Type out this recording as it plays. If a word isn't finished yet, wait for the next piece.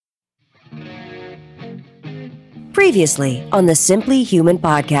Previously on the Simply Human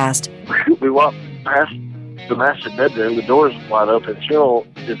podcast. We walked past the master bedroom. The door's wide open. Cheryl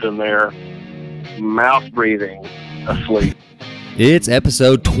is in there, mouth breathing, asleep. It's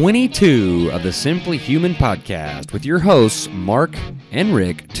episode 22 of the Simply Human podcast with your hosts, Mark and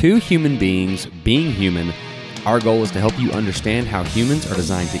Rick, two human beings being human. Our goal is to help you understand how humans are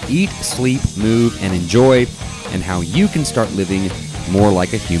designed to eat, sleep, move, and enjoy, and how you can start living more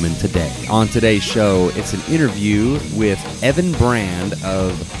like a human today. On today's show, it's an interview with Evan Brand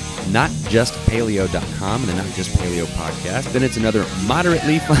of NotJustPaleo.com and the Not Just Paleo podcast. Then it's another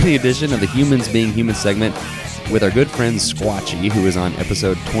moderately funny edition of the Humans Being Human segment with our good friend Squatchy, who is on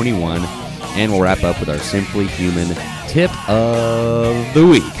episode 21. And we'll wrap up with our Simply Human tip of the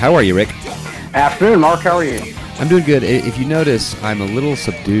week. How are you, Rick? Afternoon, Mark. How are you? I'm doing good. If you notice, I'm a little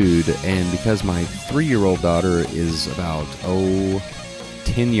subdued, and because my 3-year-old daughter is about,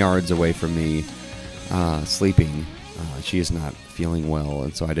 10 yards away from me sleeping, she is not feeling well,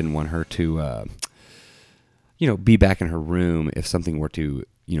 and so I didn't want her to, be back in her room if something were to,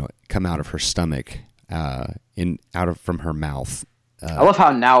 come out of her stomach, from her mouth. I love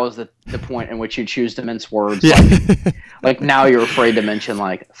how now is the point in which you choose to mince words. Yeah. Like now you're afraid to mention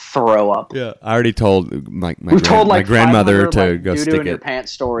throw up. Yeah, I already told my grandmother grandmother to go stick in your it.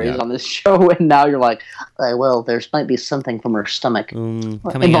 pants stories on this show, and now you're like, well, there might be something from her stomach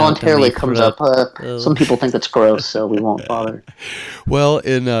involuntarily comes up. Some people think that's gross, so we won't bother. Well,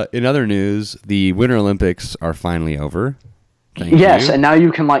 in other news, the Winter Olympics are finally over. Yes, and now you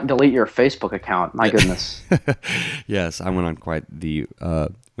can delete your Facebook account. My goodness. Yes, I went on quite the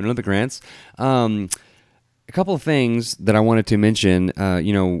Winter Olympic rants. A couple of things that I wanted to mention.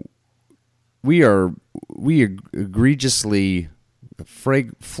 We egregiously,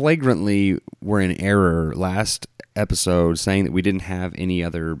 flagrantly were in error last episode, saying that we didn't have any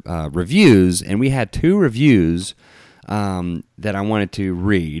other reviews, and we had 2 reviews that I wanted to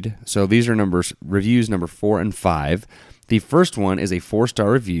read. So these are reviews number 4 and 5. The first one is a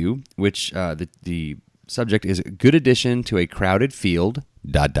 4-star review, which the subject is good addition to a crowded field, ...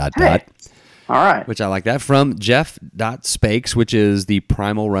 Hey. All right. Which I like that. From Jeff.Spakes, which is the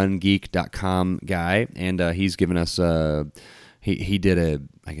primalrungeek.com guy, and he's given us he did a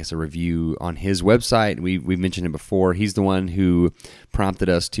review on his website. We mentioned him before. He's the one who prompted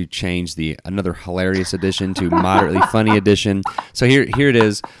us to change another hilarious edition to moderately funny edition. So here it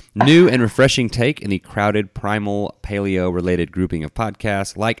is. New and refreshing take in the crowded primal paleo related grouping of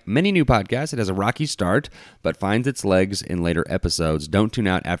podcasts. Like many new podcasts, it has a rocky start, but finds its legs in later episodes. Don't tune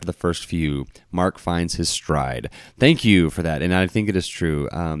out after the first few. Mark finds his stride. Thank you for that, and I think it is true.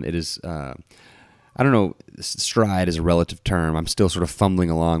 It is. I don't know, stride is a relative term. I'm still sort of fumbling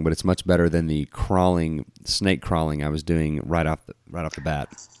along, but it's much better than the snake crawling I was doing right off the bat.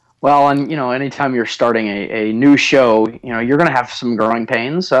 Well, and anytime you're starting a new show, you're going to have some growing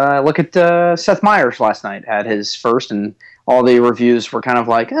pains. Look at Seth Meyers last night had his first, and all the reviews were kind of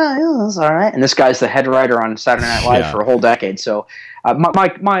like, yeah, that's all right. And this guy's the head writer on Saturday Night Live for a whole decade. So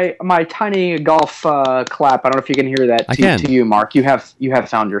my tiny golf clap, I don't know if you can hear that to you, Mark. You have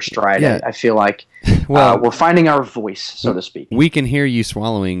found your stride. Yeah. I feel like we're finding our voice, so to speak. We can hear you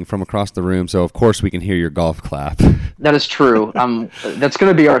swallowing from across the room, so of course we can hear your golf clap. That is true. That's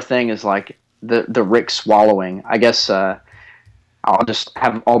going to be our thing, is the Rick swallowing. I guess I'll just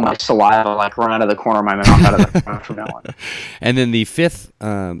have all my saliva run out of the corner of my mouth out of the front from now on. And then the fifth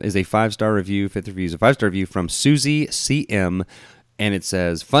is a 5-star review. Fifth review is a 5-star review from Susie CM, and it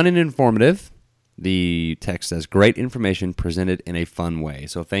says, fun and informative. The text says, great information presented in a fun way.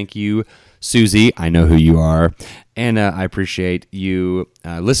 So thank you, Susie. I know who you are, and I appreciate you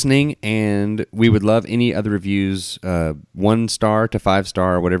listening, and we would love any other reviews, 1-star to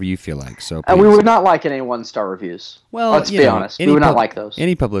 5-star, whatever you feel like. So we would not like any 1-star reviews. Well, let's be honest. We would not like those.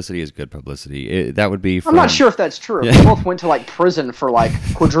 Any publicity is good publicity. That would be fun. I'm not sure if that's true. Yeah. We both went to prison for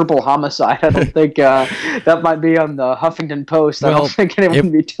quadruple homicide. I don't think that might be on the Huffington Post. I don't think anyone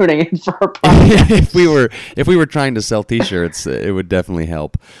would be tuning in for our podcast. if we were trying to sell T-shirts, it would definitely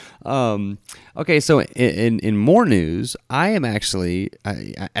help. Okay, so in more news, I am actually,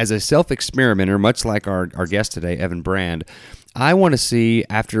 as a self-experimenter, much like our guest today, Evan Brand, I want to see,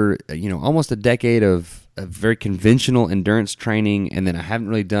 after almost a decade of very conventional endurance training, and then I haven't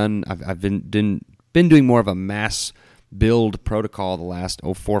really I've been doing more of a mass build protocol the last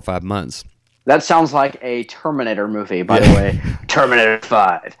 4 or 5 months. That sounds like a Terminator movie, by the way. Terminator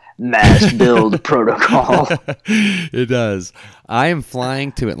 5. Mass build protocol. It does. I am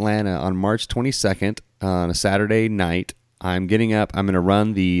flying to Atlanta on March 22nd on a Saturday night. I'm getting up. I'm going to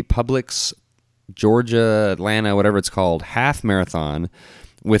run the Publix Georgia, Atlanta, whatever it's called, half marathon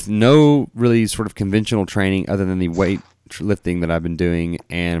with no really sort of conventional training other than the weight lifting that I've been doing,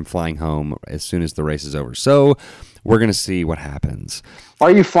 and I'm flying home as soon as the race is over. So we're going to see what happens. Why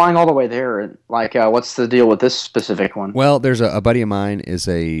are you flying all the way there? Like, what's the deal with this specific one? Well, there's a buddy of mine is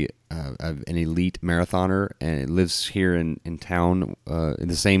an elite marathoner, and lives here in town, in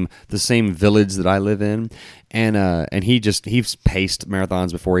the same village that I live in, and he's paced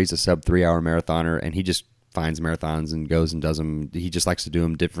marathons before. He's a sub 3 hour marathoner, and he just finds marathons and goes and does them. He just likes to do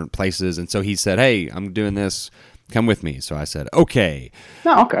them different places, and so he said, "Hey, I'm doing this. Come with me." So I said, "Okay."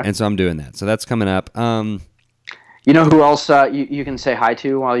 Oh, okay. And so I'm doing that. So that's coming up. You know who else you can say hi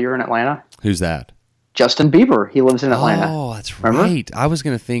to while you're in Atlanta? Who's that? Justin Bieber. He lives in Atlanta. Oh, that's Remember? right. I was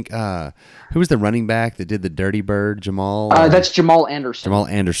going to think, who was the running back that did the Dirty Bird? Jamal? That's Jamal Anderson. Jamal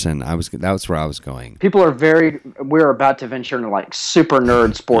Anderson. That's where I was going. People are we're about to venture into like super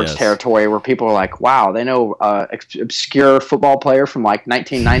nerd sports territory where people are like, wow, they know obscure football player from like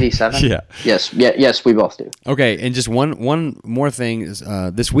 1997. Yeah. Yes, we both do. Okay, and just one more thing is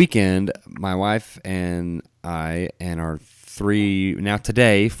this weekend, my wife and I and our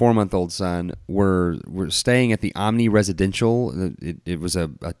 4-month-old son were staying at the Omni Residential. It was a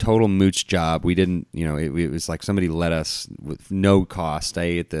total mooch job. We didn't, it was like somebody let us with no cost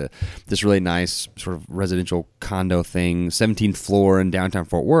stay at this really nice sort of residential condo thing, 17th floor in downtown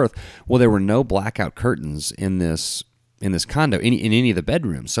Fort Worth. Well, there were no blackout curtains in this condo in any of the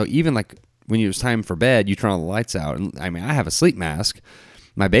bedrooms. So even like when it was time for bed, you turn all the lights out. And I mean, I have a sleep mask.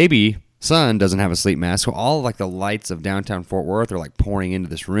 My baby son doesn't have a sleep mask, so all like the lights of downtown Fort Worth are like pouring into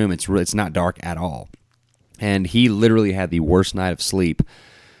this room. It's not dark at all, and he literally had the worst night of sleep,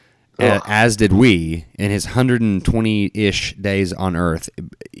 as did we, in his 120-ish days on Earth,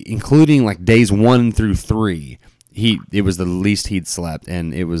 including like days 1 through 3. It was the least he'd slept,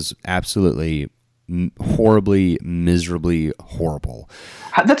 and it was absolutely horribly, miserably horrible.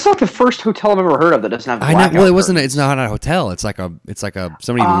 That's not the first hotel I've ever heard of that doesn't have the blackout. Well, it's not a hotel. It's like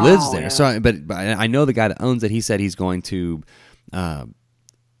somebody who lives there. Yeah. So, but I know the guy that owns it. He said he's going to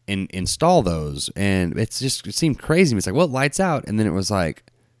install those, and it seemed crazy. It's like, well, lights out, and then it was like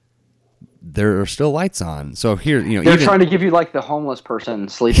there are still lights on. So here, they're trying to give you like the homeless person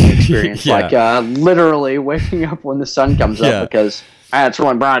sleeping experience, like literally waking up when the sun comes up because. It's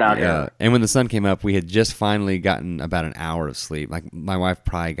really bright out here. And when the sun came up, we had just finally gotten about an hour of sleep. Like my wife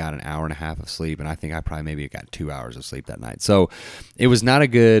probably got an hour and a half of sleep, and I think I probably maybe got 2 hours of sleep that night. So it was not a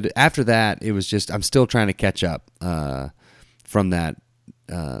good. After that, it was just I'm still trying to catch up from that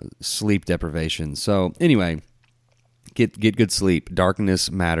sleep deprivation. So anyway, get good sleep.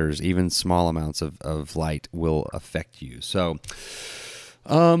 Darkness matters. Even small amounts of light will affect you. So.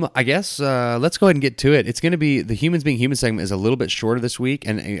 I guess let's go ahead and get to it. It's going to be the Humans Being Human segment is a little bit shorter this week,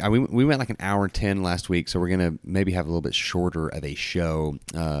 and we went like an hour and 10 last week, so we're going to maybe have a little bit shorter of a show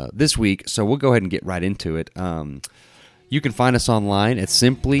this week. So we'll go ahead and get right into it. You can find us online at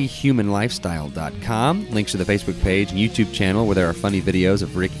simplyhumanlifestyle.com. Links to the Facebook page and YouTube channel where there are funny videos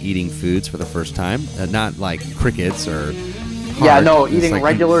of Rick eating foods for the first time, not like crickets or eating like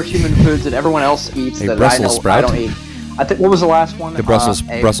regular human foods that everyone else eats that Brussels I don't eat. I think, what was the last one? The Brussels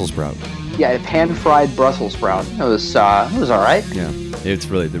sprout. Yeah, a pan-fried Brussels sprout. It was all right. Yeah, it's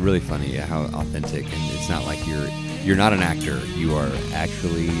really funny how authentic, and it's not like you're not an actor. You are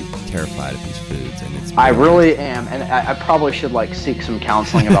actually terrified of these foods, and it's. I really am, and I probably should like seek some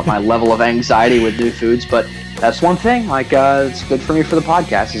counseling about my level of anxiety with new foods. But that's one thing. Like, it's good for me for the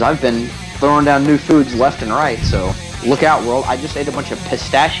podcast, is I've been throwing down new foods left and right. So look out, world! I just ate a bunch of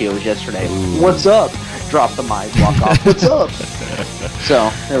pistachios yesterday. Ooh. What's up? Drop the mic, walk off. What's up?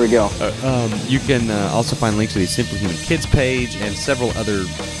 So there we go. You can also find links to the Simply Human Kids page and several other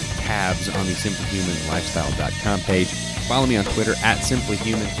tabs on the simplyhumanlifestyle.com page. Follow me on Twitter at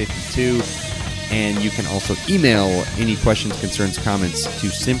simplyhuman52, and you can also email any questions, concerns, comments to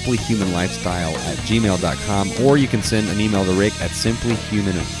simplyhumanlifestyle@gmail.com, or you can send an email to Rick at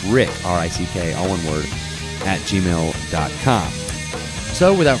simplyhumanrick, R-I-C-K, all one word, @gmail.com.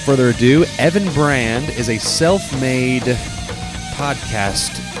 So, without further ado, Evan Brand is a self-made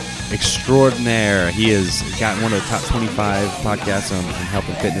podcast extraordinaire. He has got one of the top 25 podcasts on health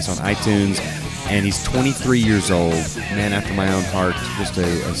and fitness on iTunes, and he's 23 years old, man after my own heart, just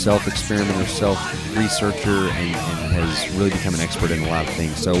a self-experimenter, self-researcher, and has really become an expert in a lot of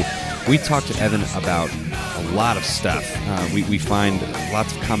things. So we talked to Evan about a lot of stuff. We find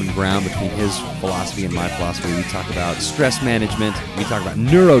lots of common ground between his philosophy and my philosophy. We talk about stress management. We talk about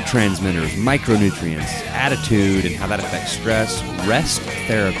neurotransmitters, micronutrients, attitude, and how that affects stress, rest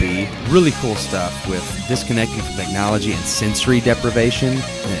therapy, really cool stuff with disconnecting from technology and sensory deprivation,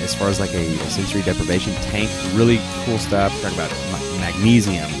 as far as like a sensory deprivation tank, really cool stuff. We talk about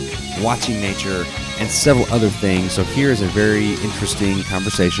magnesium, watching nature, and several other things. So here's a very interesting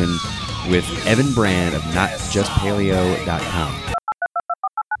conversation with Evan Brand of NotJustPaleo.com.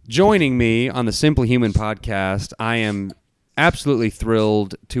 Joining me on the Simply Human podcast, I am absolutely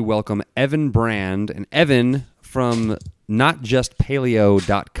thrilled to welcome Evan Brand. And Evan from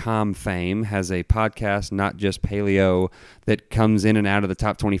NotJustPaleo.com fame has a podcast, Not Just Paleo, that comes in and out of the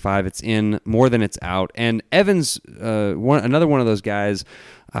top 25. It's in more than it's out. And Evan's another one of those guys.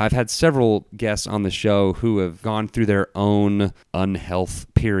 I've had several guests on the show who have gone through their own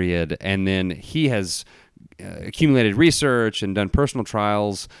unhealth period, and then he has accumulated research and done personal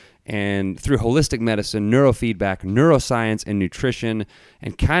trials and through holistic medicine, neurofeedback, neuroscience, and nutrition,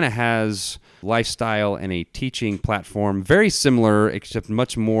 and kind of has lifestyle and a teaching platform very similar, except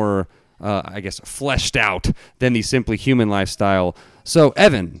much more, fleshed out than the Simply Human lifestyle. So,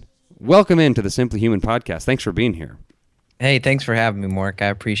 Evan, welcome into the Simply Human podcast. Thanks for being here. Hey, thanks for having me, Mark. I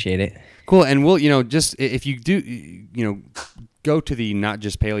appreciate it. Cool. And we'll, just if you do, go to the Not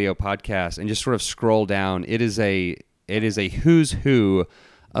Just Paleo podcast and just sort of scroll down. It is a who's who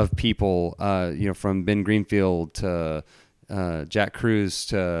of people, from Ben Greenfield to Jack Cruz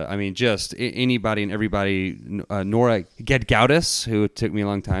to, just anybody and everybody. Nora Gedgaudas, who it took me a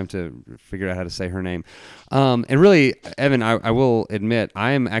long time to figure out how to say her name. And really, Evan, I will admit,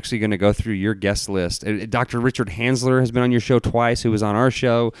 I am actually going to go through your guest list. Dr. Richard Hansler has been on your show twice, who was on our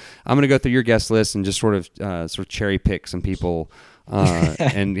show. I'm going to go through your guest list and just sort of cherry pick some people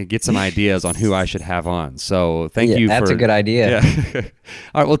and get some ideas on who I should have on. So thank you. That's a good idea. Yeah.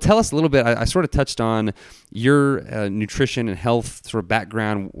 All right. Well, tell us a little bit. I sort of touched on your nutrition and health sort of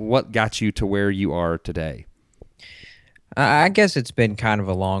background. What got you to where you are today? I guess it's been kind of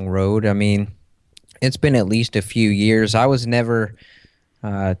a long road. I mean, it's been at least a few years. I was never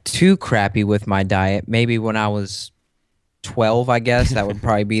too crappy with my diet. Maybe when I was 12, I guess. That would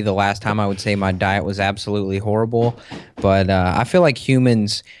probably be the last time I would say my diet was absolutely horrible. But I feel like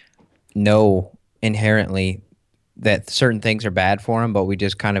humans know inherently that certain things are bad for them, but we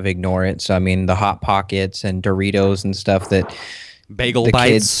just kind of ignore it. So, I mean, the Hot Pockets and Doritos and stuff that... Bagel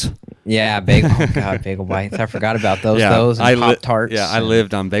Bites. Bagel Bites. I forgot about those. Those and Pop-Tarts. I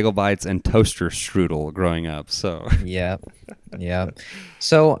lived on Bagel Bites and Toaster Strudel growing up. So. Yep.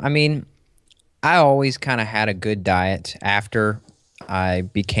 So, I mean, I always kind of had a good diet after I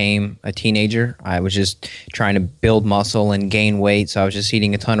became a teenager. I was just trying to build muscle and gain weight, so I was just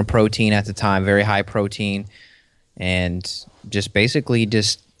eating a ton of protein at the time, very high protein, and just basically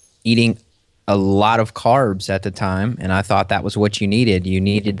just eating a lot of carbs at the time, and I thought that was what you needed. You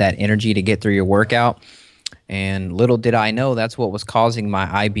needed that energy to get through your workout, and little did I know that's what was causing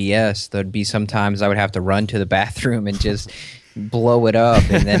my IBS. There'd be sometimes I would have to run to the bathroom and just blow it up,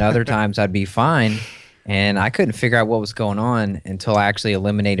 and then other times I'd be fine, and I couldn't figure out what was going on until I actually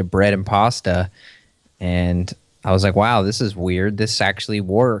eliminated bread and pasta, and I was like, wow, this is weird. This actually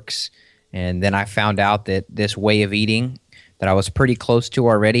works. And then I found out that this way of eating that I was pretty close to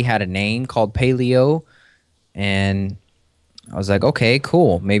already had a name called paleo, and I was like, okay,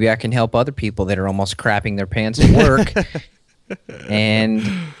 cool. Maybe I can help other people that are almost crapping their pants at work. And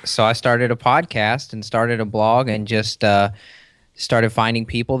so I started a podcast and started a blog and just started finding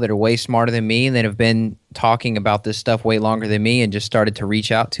people that are way smarter than me and that have been talking about this stuff way longer than me, and just started to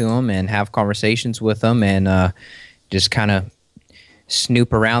reach out to them and have conversations with them, and just kind of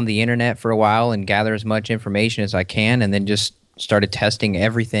snoop around the internet for a while and gather as much information as I can, and then just started testing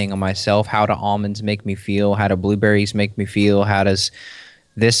everything on myself. How do almonds make me feel? How do blueberries make me feel? How does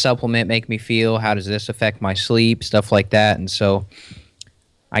this supplement make me feel? How does this affect my sleep? Stuff like that. And so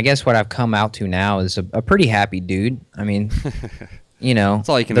I guess what I've come out to now is a pretty happy dude. I mean, that's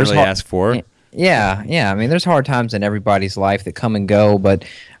all you can really ask for. Yeah. I mean, there's hard times in everybody's life that come and go, but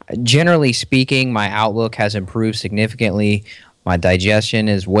generally speaking, my outlook has improved significantly. My digestion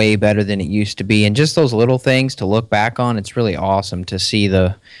is way better than it used to be. And just those little things to look back on, it's really awesome to see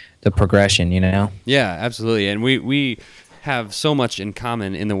the progression, Yeah, absolutely. And we have so much in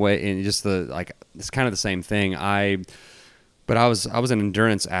common in the way, in just it's kind of the same thing. But I was an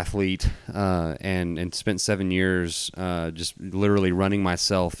endurance athlete and spent 7 years just literally running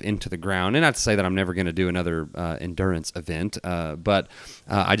myself into the ground. And not to say that I'm never going to do another endurance event, but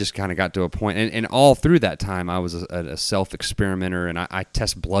I just kind of got to a point. And all through that time, I was a self-experimenter, and I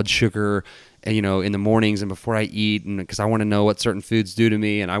test blood sugar, in the mornings and before I eat, and because I want to know what certain foods do to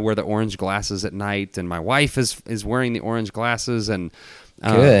me. And I wear the orange glasses at night, and my wife is wearing the orange glasses, and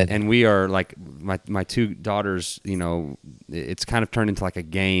good. And we are like my two daughters. It's kind of turned into like a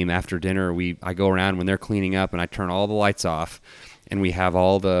game. After dinner, I go around when they're cleaning up, and I turn all the lights off, and we have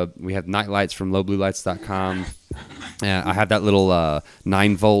night lights from lowbluelights.com. I have that little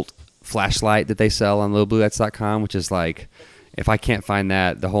 9-volt flashlight that they sell on littleBluelights.com, which is like, if I can't find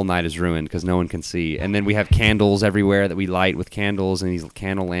that, the whole night is ruined because no one can see. And then we have candles everywhere that we light with candles and these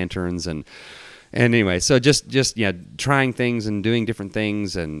candle lanterns and anyway, so just trying things and doing different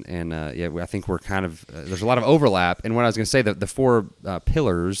things and I think we're kind of there's a lot of overlap. And what I was going to say, the four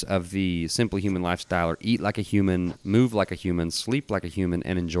pillars of the Simply Human lifestyle are: eat like a human, move like a human, sleep like a human,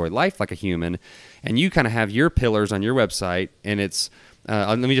 and enjoy life like a human. And you kind of have your pillars on your website, and it's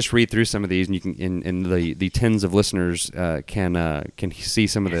let me just read through some of these, and you can, and the tens of listeners can see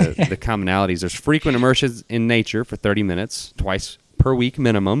some of the commonalities. There's frequent immersions in nature for 30 minutes, twice per week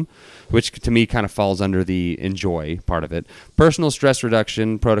minimum, which to me kind of falls under the enjoy part of it. Personal stress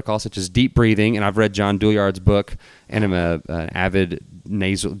reduction protocols such as deep breathing, and I've read John Douillard's book, and I'm an avid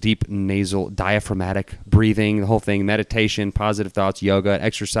deep nasal diaphragmatic breathing, the whole thing. Meditation, positive thoughts, yoga,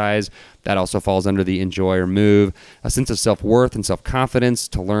 exercise, that also falls under the enjoy or move. A sense of self-worth and self-confidence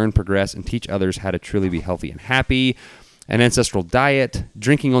to learn, progress, and teach others how to truly be healthy and happy. An ancestral diet,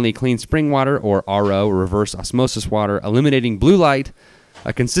 drinking only clean spring water or RO, or reverse osmosis water, eliminating blue light,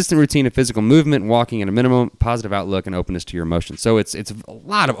 a consistent routine of physical movement, walking at a minimum, positive outlook, and openness to your emotions. So it's a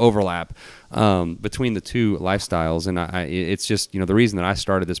lot of overlap between the two lifestyles, and it's just, the reason that I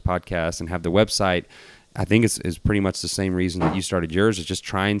started this podcast and have the website, I think is pretty much the same reason that you started yours, is just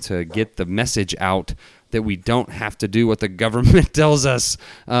trying to get the message out that we don't have to do what the government tells us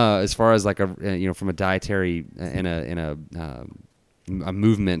as far as like from a dietary and a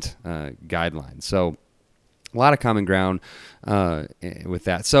movement guideline. So a lot of common ground with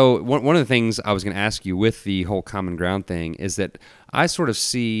that. So one of the things I was going to ask you with the whole common ground thing is that I sort of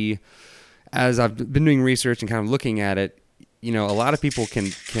see, as I've been doing research and kind of looking at it, a lot of people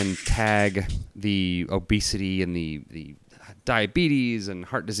can tag the obesity and the diabetes and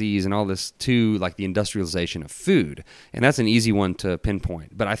heart disease and all this to like the industrialization of food. And that's an easy one to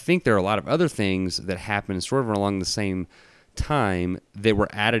pinpoint. But I think there are a lot of other things that happen sort of along the same time that were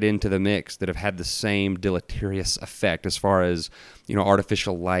added into the mix that have had the same deleterious effect as far as,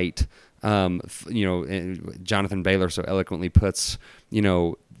 artificial light. Jonathan Baylor so eloquently puts,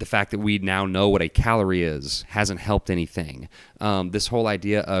 the fact that we now know what a calorie is hasn't helped anything. This whole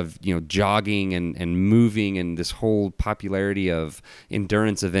idea of, jogging and moving and this whole popularity of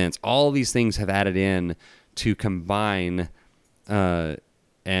endurance events, all these things have added in to combine and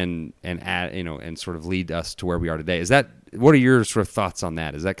add, and sort of lead us to where we are today. What are your sort of thoughts on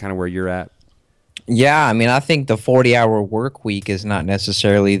that? Is that kind of where you're at? Yeah, I think the 40-hour work week is not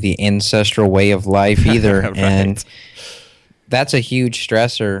necessarily the ancestral way of life either. Right. And that's a huge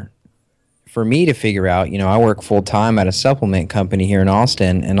stressor for me to figure out. I work full-time at a supplement company here in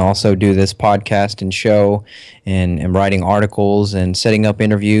Austin and also do this podcast and show and writing articles and setting up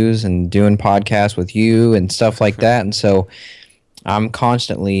interviews and doing podcasts with you and stuff like that. And so I'm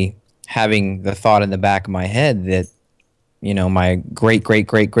constantly having the thought in the back of my head that, my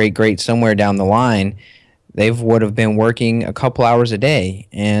great somewhere down the line, they would have been working a couple hours a day,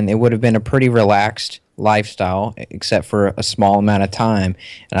 and it would have been a pretty relaxed lifestyle, except for a small amount of time.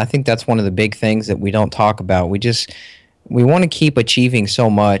 And I think that's one of the big things that we don't talk about. We want to keep achieving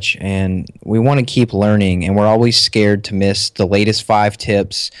so much, and we want to keep learning, and we're always scared to miss the latest 5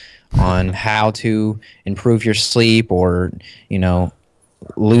 tips on how to improve your sleep or,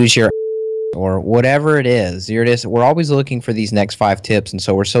 lose your or whatever it is. We're always looking for these next 5 tips, and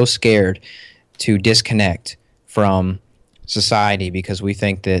so we're so scared to disconnect from society because we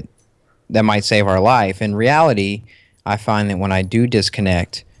think that might save our life. In reality, I find that when I do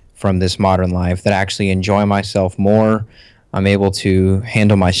disconnect from this modern life, that I actually enjoy myself more. I'm able to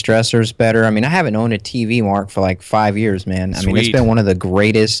handle my stressors better. I haven't owned a TV, Mark, for like 5 years, man. Sweet. It's been one of the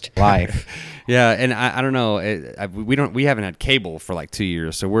greatest life. Yeah, and I don't know. We haven't had cable for like 2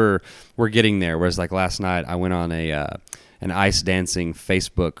 years, so we're getting there. Whereas like last night, I went on an ice dancing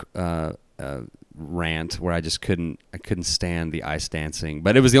Facebook rant where I couldn't stand the ice dancing,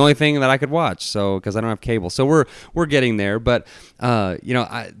 but it was the only thing that I could watch. So because I don't have cable, so we're getting there. But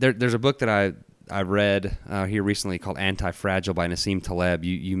there's a book that I read here recently called Anti-Fragile by Nassim Taleb.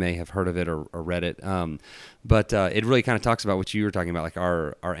 You may have heard of it or read it. But it really kind of talks about what you were talking about, like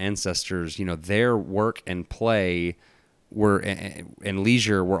our ancestors, their work and play and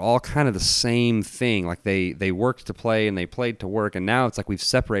leisure were all kind of the same thing. Like they worked to play and they played to work. And now it's like we've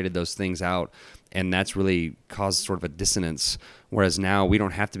separated those things out, and that's really caused sort of a dissonance. Whereas now we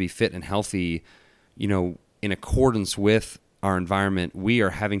don't have to be fit and healthy, in accordance with our environment. We are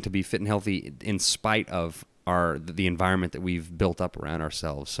having to be fit and healthy in spite of the environment that we've built up around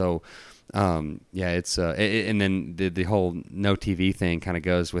ourselves. So, it's and then the whole no TV thing kind of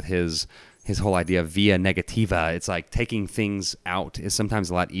goes with his his whole idea of via negativa. It's like taking things out is sometimes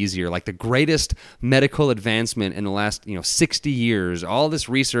a lot easier. Like the greatest medical advancement in the last 60 years, all this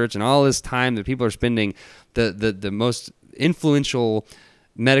research and all this time that people are spending, the most influential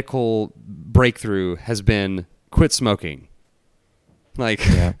medical breakthrough has been quit smoking. Like,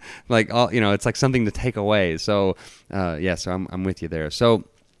 like all it's like something to take away. So, so I'm with you there. So,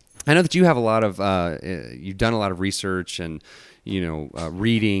 I know that you have a lot of you've done a lot of research and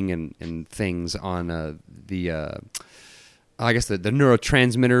reading and things on I guess the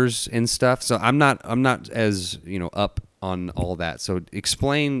neurotransmitters and stuff. So I'm not as up on all that. So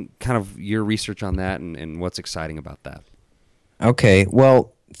explain kind of your research on that and what's exciting about that. Okay,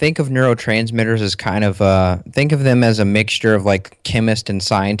 well, think of neurotransmitters as kind of think of them as a mixture of like chemists and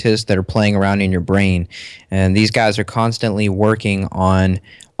scientists that are playing around in your brain, and these guys are constantly working on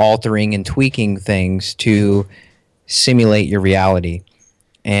altering and tweaking things to simulate your reality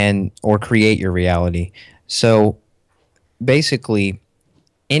or create your reality. So basically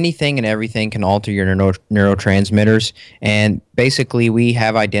anything and everything can alter your neurotransmitters, and basically we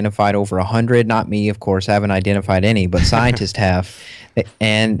have identified over 100. Not me, of course, I haven't identified any, but scientists have,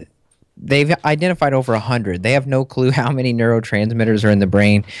 and they've identified over 100. They have no clue how many neurotransmitters are in the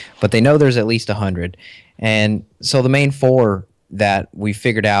brain, but they know there's at least 100. And so the main four that we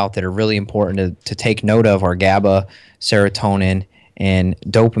figured out that are really important to take note of are GABA, serotonin, and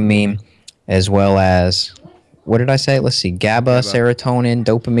dopamine, as well as, what did I say? Let's see, GABA, serotonin,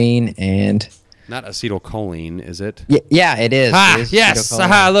 dopamine, and... Not acetylcholine, is it? Yeah, it is. It is yes.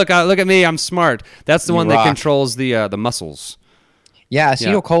 Look at me. I'm smart. That's the one that controls the muscles. Yeah,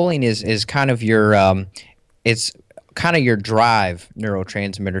 acetylcholine is kind of your it's kind of your drive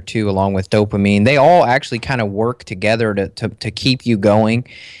neurotransmitter too, along with dopamine. They all actually kind of work together to keep you going,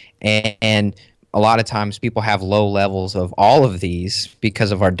 and a lot of times people have low levels of all of these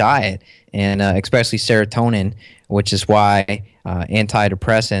because of our diet, and especially serotonin, which is why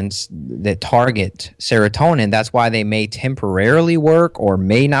antidepressants that target serotonin, that's why they may temporarily work or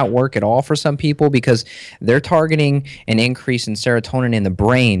may not work at all for some people, because they're targeting an increase in serotonin in the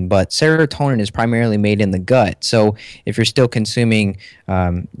brain, but serotonin is primarily made in the gut. So if you're still consuming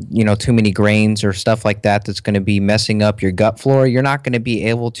too many grains or stuff like that that's going to be messing up your gut flora, you're not going to be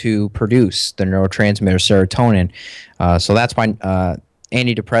able to produce the neurotransmitter serotonin. So that's why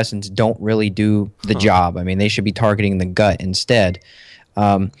antidepressants don't really do the job. I mean, they should be targeting the gut instead.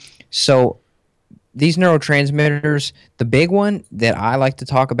 So these neurotransmitters, the big one that I like to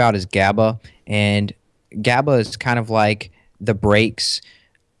talk about is GABA, and GABA is kind of like the brakes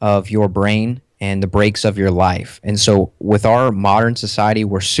of your brain and the brakes of your life. And so with our modern society,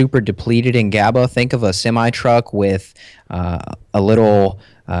 we're super depleted in GABA. Think of a semi-truck with a little,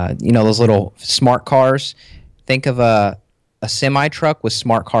 those little smart cars. Think of a semi-truck with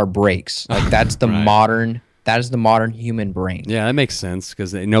smart car brakes. Like that's the right. that is the modern human brain. Yeah, that makes sense,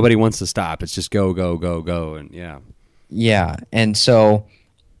 because nobody wants to stop. It's just go, go, go, go, and yeah. Yeah, and so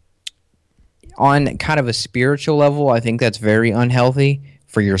on kind of a spiritual level, I think that's very unhealthy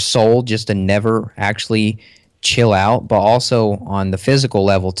for your soul, just to never actually chill out, but also on the physical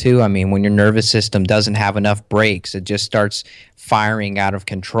level too. I mean, when your nervous system doesn't have enough brakes, it just starts firing out of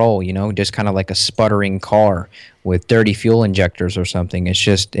control, just kind of like a sputtering car with dirty fuel injectors or something.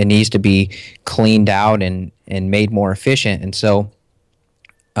 It needs to be cleaned out and made more efficient. And so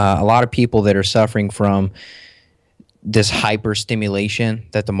a lot of people that are suffering from this hyper-stimulation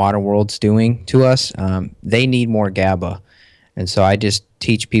that the modern world's doing to us, they need more GABA. And so I just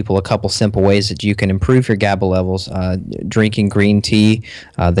teach people a couple simple ways that you can improve your GABA levels. Drinking green tea,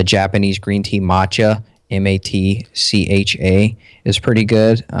 the Japanese green tea matcha, MATCHA, is pretty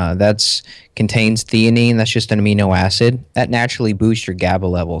good. That contains theanine. That's just an amino acid. That naturally boosts your GABA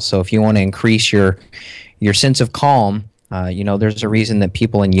levels. So if you want to increase your sense of calm, there's a reason that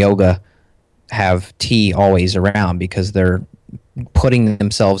people in yoga have tea always around, because they're putting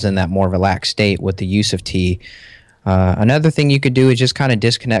themselves in that more relaxed state with the use of tea. Another thing you could do is just kind of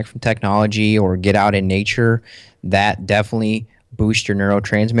disconnect from technology or get out in nature. That definitely boosts your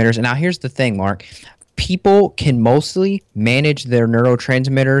neurotransmitters. And now here's the thing, Mark. People can mostly manage their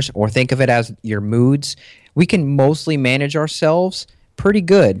neurotransmitters, or think of it as your moods. We can mostly manage ourselves pretty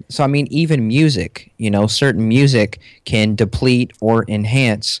good. So, I mean, even music, certain music can deplete or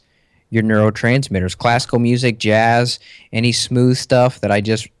enhance your neurotransmitters. Classical music, jazz, any smooth stuff that I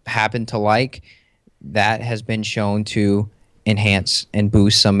just happen to like, that has been shown to enhance and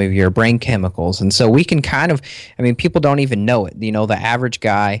boost some of your brain chemicals. And so we can people don't even know it. The average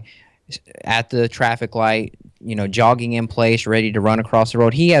guy at the traffic light, jogging in place, ready to run across the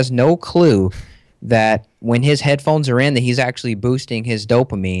road, he has no clue that when his headphones are in, that he's actually boosting his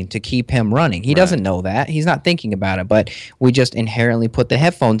dopamine to keep him running. He doesn't know that. He's not thinking about it, but we just inherently put the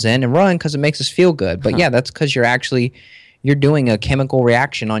headphones in and run because it makes us feel good. But yeah, that's because you're doing a chemical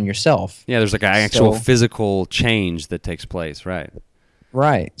reaction on yourself. Yeah, there's like an actual physical change that takes place, right?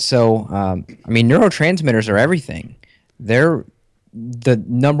 Right. So, I mean, neurotransmitters are everything. They're the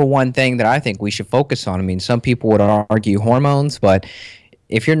number one thing that I think we should focus on. I mean, some people would argue hormones, but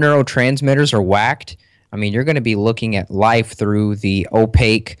if your neurotransmitters are whacked, I mean, you're going to be looking at life through the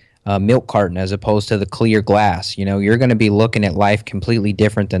opaque milk carton as opposed to the clear glass. You know, you're going to be looking at life completely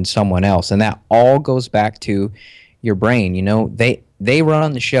different than someone else. And that all goes back to your brain. You know, they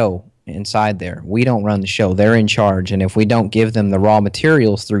run the show inside there. We don't run the show. They're in charge. And if we don't give them the raw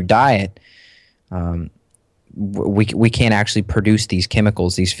materials through diet, we can't actually produce these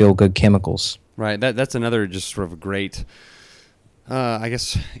chemicals, these feel-good chemicals. Right. That's another just sort of a great, I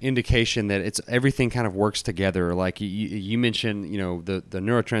guess, indication that it's everything kind of works together. Like you mentioned, you know, the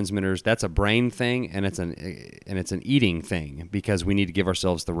neurotransmitters. That's a brain thing, and it's an eating thing because we need to give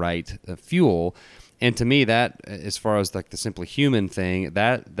ourselves the right fuel. And to me, that, as far as like the simply human thing,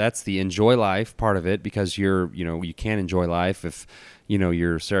 that's the enjoy life part of it, because you can't enjoy life if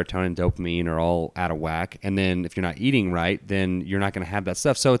your serotonin, dopamine are all out of whack. And then if you're not eating right, then you're not going to have that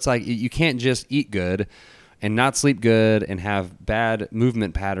stuff. So it's like you can't just eat good and not sleep good and have bad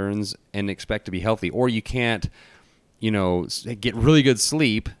movement patterns and expect to be healthy. Or you can't, get really good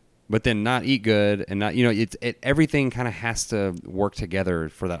sleep but then not eat good and not, everything kind of has to work together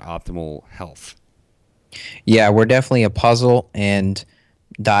for that optimal health. Yeah, we're definitely a puzzle, and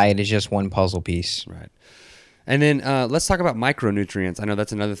diet is just one puzzle piece. Right. And then let's talk about micronutrients. I know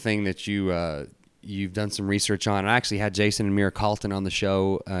that's another thing that you've done some research on. I actually had Jason and Mira Carlton on the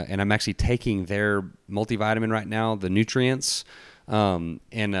show, and I'm actually taking their multivitamin right now, the nutrients, and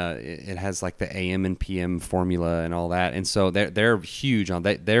it has like the AM and PM formula and all that. And so they're huge on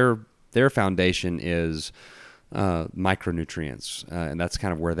that. Their foundation is micronutrients, and that's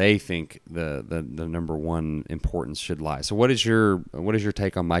kind of where they think the number one importance should lie. So what is your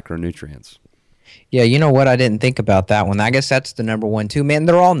take on micronutrients? Yeah, you know what? I didn't think about that one. I guess that's the number one too. Man,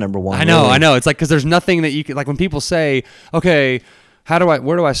 they're all number one. I know. It's like, because there's nothing that you can, like, when people say, okay,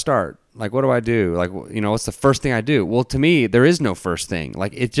 where do I start? Like, what do I do? Like, what's the first thing I do? Well, to me, there is no first thing.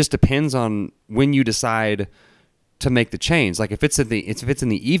 Like, it just depends on when you decide to make the change. Like, if it's in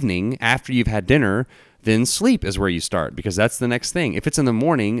the evening after you've had dinner, then sleep is where you start, because that's the next thing. If it's in the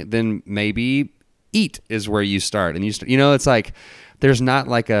morning, then maybe eat is where you start. And it's like, there's not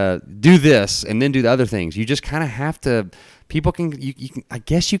like a do this and then do the other things. You just kind of have to. People can. You can. I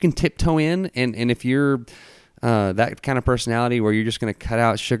guess you can tiptoe in, and if you're that kind of personality where you're just going to cut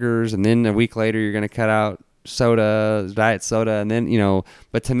out sugars, and then a week later you're going to cut out diet soda, and then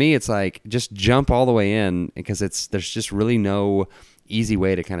But to me, it's like, just jump all the way in, because there's just really no easy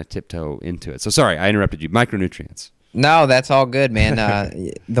way to kind of tiptoe into it. So sorry, I interrupted you. Micronutrients. No, that's all good, man.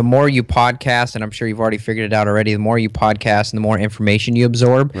 The more you podcast, and I'm sure you've already figured it out already, the more you podcast and the more information you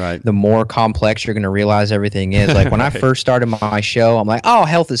absorb, right, the more complex you're going to realize everything is. Like, when I first started my show, I'm like, oh,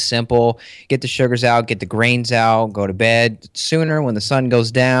 health is simple. Get the sugars out, get the grains out, go to bed sooner when the sun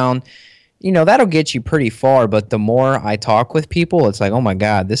goes down. That'll get you pretty far. But the more I talk with people, it's like, oh my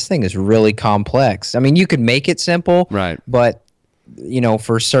God, this thing is really complex. I mean, you could make it simple, right, but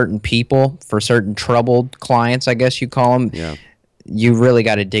for certain people, for certain troubled clients, I guess you call them, yeah, you really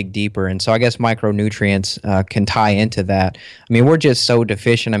got to dig deeper. And so I guess micronutrients can tie into that. I mean, we're just so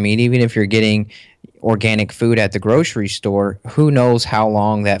deficient. I mean, even if you're getting organic food at the grocery store, who knows how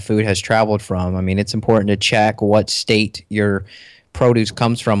long that food has traveled from? I mean, it's important to check what state your produce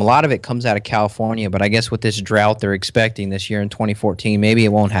comes from. A lot of it comes out of California, but I guess with this drought they're expecting this year in 2014, maybe it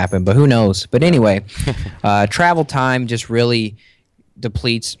won't happen, but who knows? But anyway, travel time just really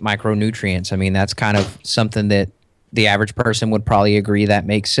depletes micronutrients. I mean, that's kind of something that the average person would probably agree that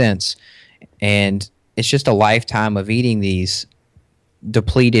makes sense. And it's just a lifetime of eating these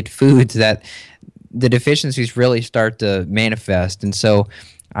depleted foods that the deficiencies really start to manifest. And so,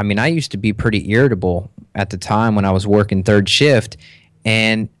 I mean, I used to be pretty irritable at the time when I was working third shift,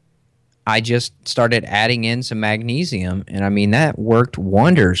 and I just started adding in some magnesium, and I mean, that worked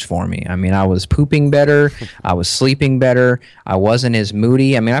wonders for me. I mean, I was pooping better, I was sleeping better, I wasn't as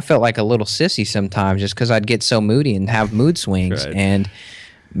moody. I mean, I felt like a little sissy sometimes just because I'd get so moody and have mood swings, right, and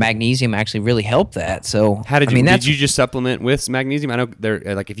magnesium actually really helped that. So how did you? Did you just supplement with magnesium? I know there,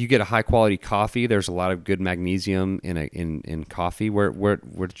 like, if you get a high quality coffee, there's a lot of good magnesium in coffee.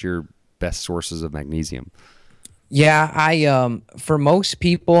 What's your best sources of magnesium? Yeah, I for most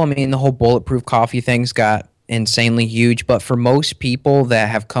people, I mean, the whole bulletproof coffee thing's got insanely huge, but for most people that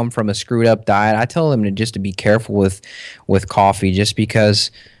have come from a screwed up diet, I tell them to be careful with coffee, just because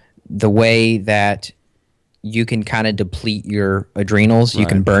the way that you can kind of deplete your adrenals, you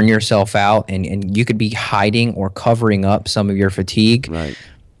can burn yourself out, and you could be hiding or covering up some of your fatigue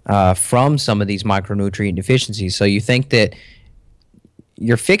from some of these micronutrient deficiencies. So you think that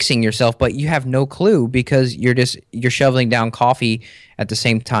you're fixing yourself, but you have no clue, because you're shoveling down coffee at the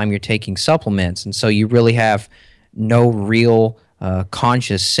same time you're taking supplements, and so you really have no real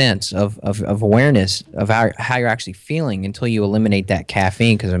conscious sense of awareness of how you're actually feeling until you eliminate that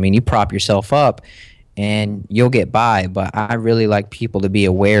caffeine. Because I mean, you prop yourself up and you'll get by, but I really like people to be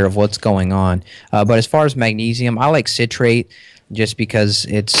aware of what's going on. But as far as magnesium, I like citrate just because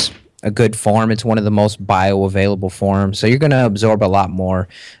it's a good form. It's one of the most bioavailable forms, so you're going to absorb a lot more.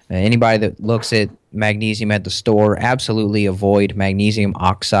 Anybody that looks at magnesium at the store, absolutely avoid magnesium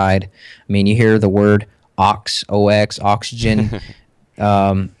oxide. I mean, you hear the word OX, oxygen.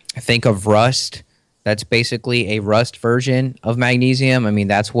 Think of rust. That's basically a rust version of magnesium. I mean,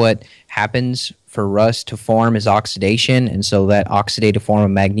 that's what happens for rust to form, is oxidation, and so that oxidative form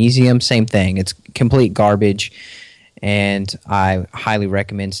of magnesium, same thing. It's complete garbage, and I highly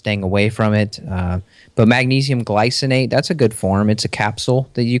recommend staying away from it. But magnesium glycinate, that's a good form. It's a capsule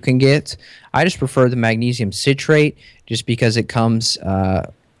that you can get. I just prefer the magnesium citrate just because it comes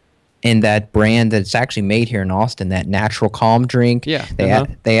in that brand that's actually made here in Austin, that Natural Calm drink. Yeah.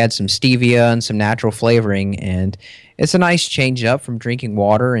 They add some stevia and some natural flavoring, and it's a nice change up from drinking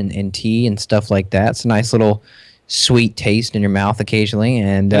water and tea and stuff like that. It's a nice little sweet taste in your mouth occasionally,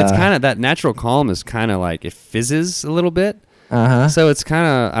 and it's kind of, that Natural Calm is kind of like, it fizzes a little bit. So it's kind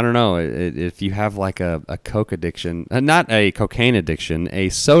of, I don't know, if you have like a Coke addiction, not a cocaine addiction, a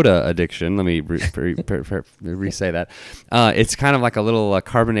soda addiction, let me re-say that, it's kind of like a little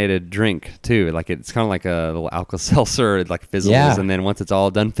carbonated drink too. Like it's kind of like a little Alka-Seltzer. It like fizzles, and then once it's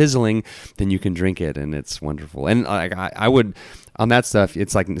all done fizzling, then you can drink it, and it's wonderful. And I would, on that stuff,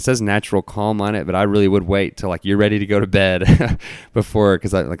 it's like, it says Natural Calm on it, but I really would wait till like you're ready to go to bed before,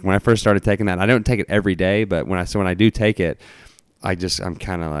 because like when I first started taking that, I don't take it every day, but when I do take it, I'm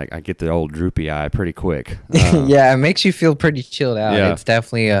kind of like, I get the old droopy eye pretty quick. Yeah, it makes you feel pretty chilled out. Yeah. It's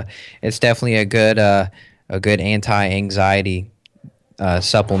definitely a good anti-anxiety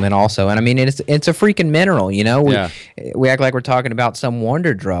supplement also. And I mean, it's a freaking mineral, you know. We act like we're talking about some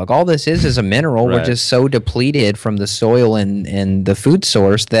wonder drug. All this is a mineral. We're just so depleted from the soil and the food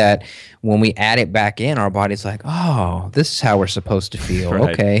source that when we add it back in, our body's like, oh, this is how we're supposed to feel.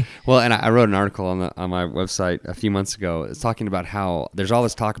 Okay. Well, and I wrote an article on my website a few months ago. It's talking about how there's all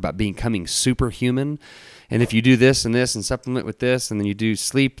this talk about becoming superhuman. And if you do this and this and supplement with this, and then you do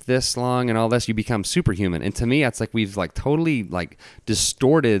sleep this long and all this, you become superhuman. And to me, it's like we've like totally like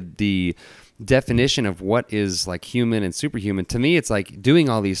distorted the definition of what is like human and superhuman. To me, it's like doing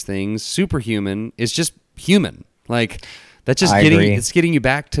all these things. Superhuman is just human. Like that's just getting you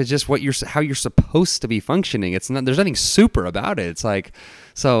back to just how you're supposed to be functioning. It's not, there's nothing super about it. It's like,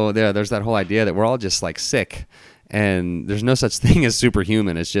 so there's that whole idea that we're all just like sick. And there's no such thing as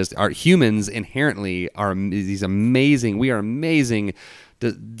superhuman. It's just our humans inherently are these amazing. We are amazing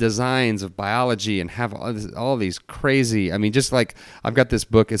designs of biology, and have all these crazy. I mean, just like I've got this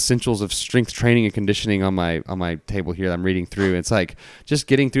book, Essentials of Strength Training and Conditioning, on my table here that I'm reading through. It's like just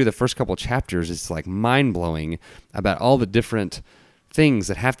getting through the first couple chapters. It's like mind blowing about all the different things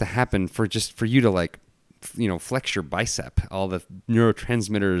that have to happen for you to like, you know, flex your bicep, all the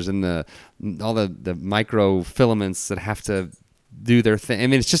neurotransmitters and all the microfilaments that have to do their thing. I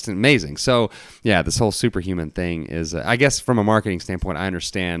mean, it's just amazing. So yeah, this whole superhuman thing is, I guess from a marketing standpoint, I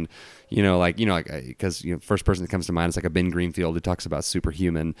understand, because first person that comes to mind is like a Ben Greenfield who talks about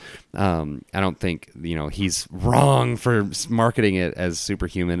superhuman. I don't think, he's wrong for marketing it as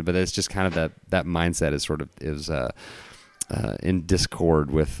superhuman, but it's just kind of that mindset is in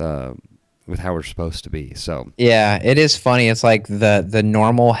discord with how we're supposed to be. So yeah, it is funny. It's like the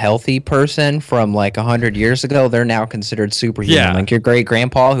normal healthy person from like 100 years ago, they're now considered superhuman. Yeah. Like your great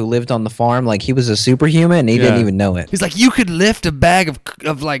grandpa who lived on the farm, like he was a superhuman and he didn't even know it. He's like, you could lift a bag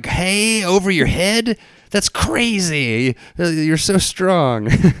of like hay over your head? That's crazy. You're so strong.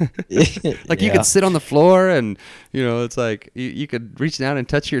 Like you could sit on the floor and, it's like you could reach down and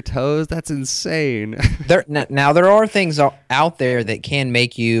touch your toes. That's insane. Now, there are things out there that can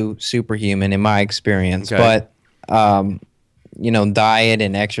make you superhuman in my experience. Okay. But, diet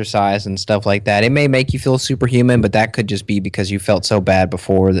and exercise and stuff like that, it may make you feel superhuman, but that could just be because you felt so bad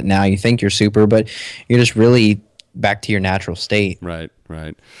before that now you think you're super, but you're just really back to your natural state. Right.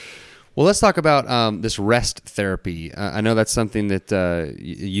 Well, let's talk about this rest therapy. I know that's something that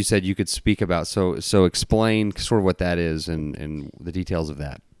you said you could speak about. So explain sort of what that is and the details of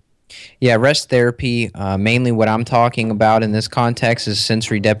that. Yeah, rest therapy, mainly what I'm talking about in this context is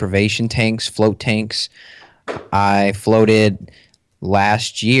sensory deprivation tanks, float tanks. I floated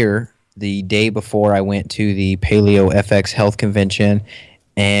last year, the day before I went to the Paleo FX Health Convention.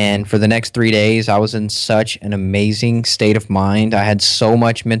 And for the next 3 days, I was in such an amazing state of mind. I had so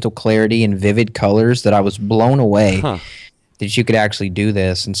much mental clarity and vivid colors that I was blown away that you could actually do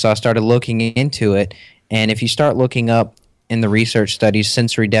this. And so I started looking into it. And if you start looking up in the research studies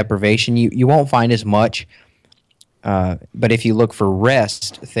sensory deprivation, you won't find as much. But if you look for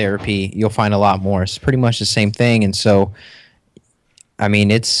rest therapy, you'll find a lot more. It's pretty much the same thing. And so, I mean,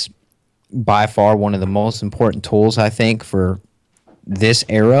 it's by far one of the most important tools, I think, for this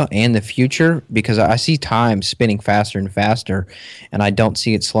era and the future, because I see time spinning faster and faster, and I don't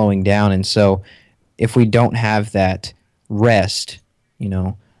see it slowing down. And so if we don't have that rest,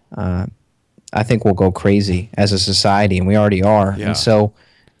 I think we'll go crazy as a society, and we already are. Yeah. And so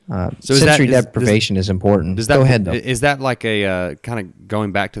sensory deprivation is important. Go ahead, though. Is that like a kind of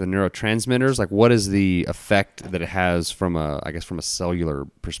going back to the neurotransmitters? Like, what is the effect that it has from a cellular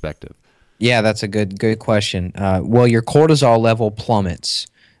perspective? Yeah, that's a good question. Well, your cortisol level plummets.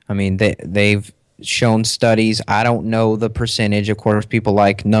 I mean, they've shown studies. I don't know the percentage. Of course, people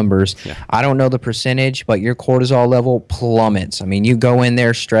like numbers. Yeah. I don't know the percentage, but your cortisol level plummets. I mean, you go in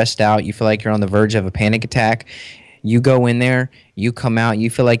there stressed out. You feel like you're on the verge of a panic attack. You go in there, you come out, you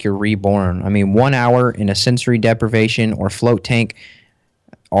feel like you're reborn. I mean, 1 hour in a sensory deprivation or float tank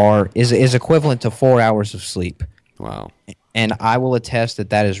is equivalent to 4 hours of sleep. Wow. And I will attest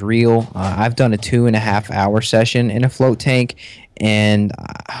that is real. I've done a 2.5 hour session in a float tank, and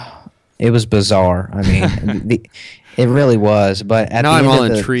it was bizarre. I mean, it really was. But at now the I'm end all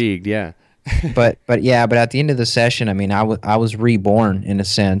of intrigued. Yeah. but at the end of the session, I mean, I was reborn in a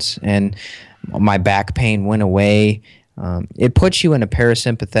sense, and my back pain went away. It puts you in a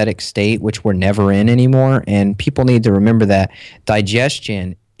parasympathetic state, which we're never in anymore. And people need to remember that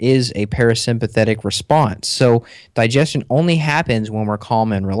digestion is a parasympathetic response. So digestion only happens when we're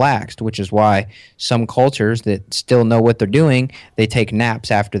calm and relaxed, which is why some cultures that still know what they're doing, they take naps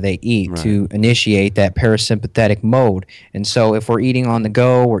after they eat to initiate that parasympathetic mode. And so if we're eating on the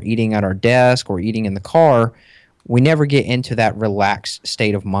go, we're eating at our desk, or eating in the car, we never get into that relaxed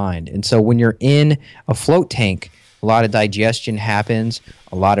state of mind. And so when you're in a float tank, a lot of digestion happens,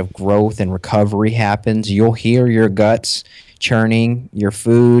 a lot of growth and recovery happens. You'll hear your guts churning your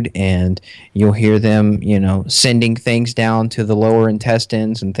food, and you'll hear them, sending things down to the lower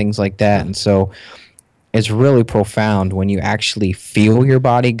intestines and things like that. And so it's really profound when you actually feel your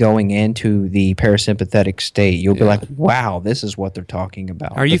body going into the parasympathetic state. You'll be like, wow, this is what they're talking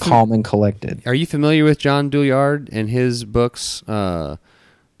about. Are you calm and collected? Are you familiar with John Douillard and his books, the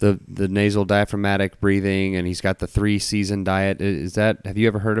nasal diaphragmatic breathing, and he's got the 3-season diet? Have you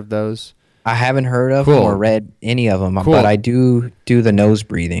ever heard of those? I haven't heard of or read any of them, but I do the nose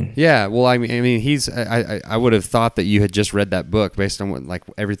breathing. Yeah, well, I mean, he's. I would have thought that you had just read that book based on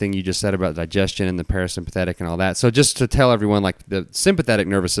everything you just said about digestion and the parasympathetic and all that. So just to tell everyone, like, the sympathetic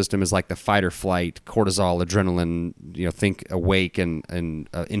nervous system is like the fight or flight, cortisol, adrenaline. Think awake and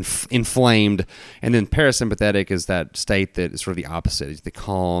inflamed, and then parasympathetic is that state that is sort of the opposite. It's the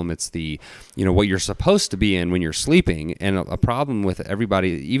calm. It's the what you're supposed to be in when you're sleeping. And a problem with everybody,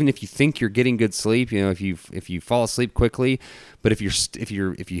 even if you think you're getting good sleep, if you fall asleep quickly, but if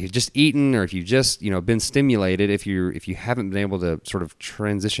you've just eaten, or if you've just been stimulated, if you haven't been able to sort of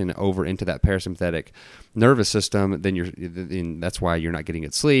transition over into that parasympathetic nervous system, then that's why you're not getting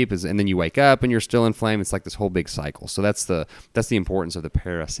good sleep. And then you wake up and you're still inflamed. It's like this whole big cycle. So that's the importance of the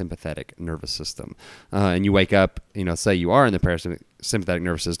parasympathetic nervous system. And you wake up, say you are in the parasympathetic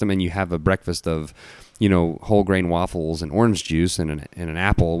nervous system, and you have a breakfast of whole grain waffles and orange juice and an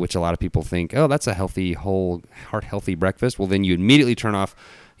apple, which a lot of people think, oh, that's a healthy, whole heart healthy breakfast. Well, then you immediately turn off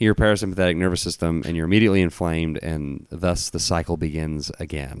your parasympathetic nervous system, and you're immediately inflamed, and thus the cycle begins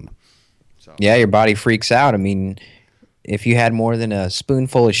again. So. Yeah, your body freaks out. I mean, if you had more than a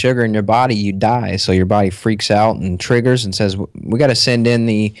spoonful of sugar in your body, you'd die. So your body freaks out and triggers and says, we got to send in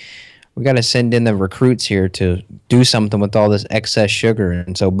the recruits here to do something with all this excess sugar.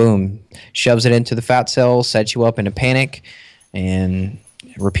 And so, boom, shoves it into the fat cells, sets you up in a panic, and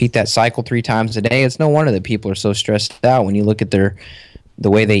repeat that cycle 3 times a day. It's no wonder that people are so stressed out when you look at the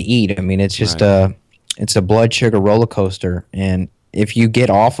way they eat. I mean, it's just it's a blood sugar roller coaster. And if you get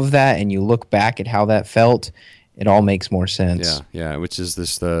off of that and you look back at how that felt, it all makes more sense. Yeah. Which is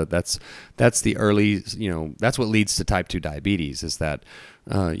that's the early, that's what leads to type 2 diabetes, is that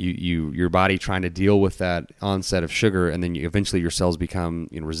your body trying to deal with that onset of sugar, and then eventually your cells become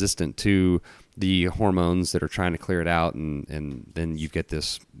resistant to the hormones that are trying to clear it out, and then you get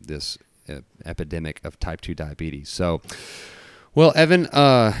this epidemic of type 2 diabetes. So, well, Evan,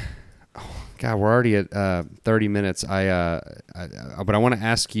 God, we're already at 30 minutes. But I want to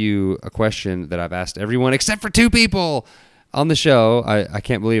ask you a question that I've asked everyone except for 2 people on the show. I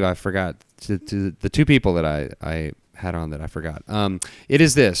can't believe I forgot to the 2 people that I had on that I forgot. It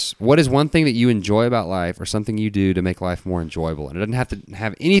is this: what is one thing that you enjoy about life, or something you do to make life more enjoyable? And it doesn't have to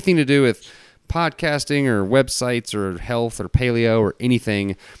have anything to do with podcasting or websites or health or paleo or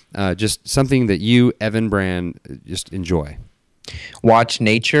anything. Just something that you, Evan Brand, just enjoy. Watch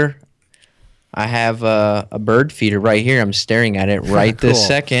nature. I have a bird feeder right here. I'm staring at it right Cool. this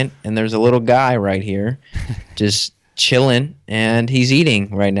second, and there's a little guy right here just chilling, and he's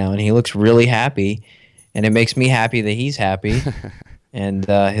eating right now, and he looks really happy, and it makes me happy that he's happy. And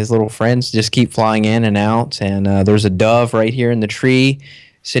his little friends just keep flying in and out, and there's a dove right here in the tree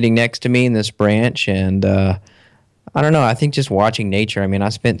sitting next to me in this branch, and I don't know, I think just watching nature. I mean, I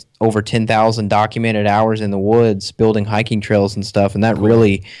spent over 10,000 documented hours in the woods building hiking trails and stuff, and that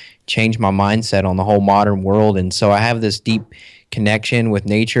really changed my mindset on the whole modern world. And so I have this deep connection with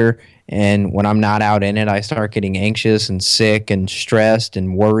nature, and when I'm not out in it, I start getting anxious and sick and stressed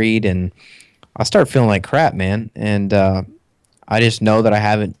and worried, and I start feeling like crap, man. And I just know that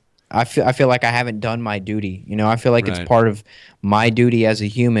I feel like I haven't done my duty. I feel like Right. it's part of my duty as a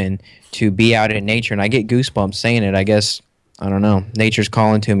human to be out in nature, and I get goosebumps saying it. I guess, I don't know, nature's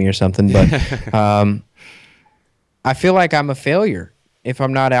calling to me or something, but I feel like I'm a failure if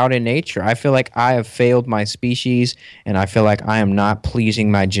I'm not out in nature. I feel like I have failed my species, and I feel like I am not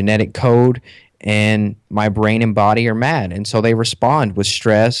pleasing my genetic code, and my brain and body are mad, and so they respond with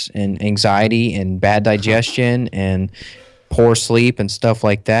stress and anxiety and bad digestion and poor sleep and stuff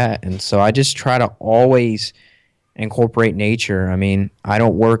like that. And so I just try to always incorporate nature. I mean, I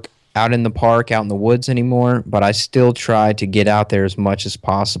don't work out in the park, out in the woods anymore, but I still try to get out there as much as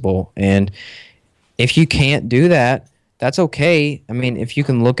possible. And if you can't do that, that's okay. I mean, if you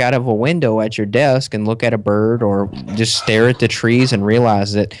can look out of a window at your desk and look at a bird, or just stare at the trees and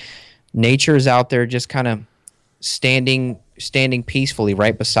realize that nature is out there just kind of standing peacefully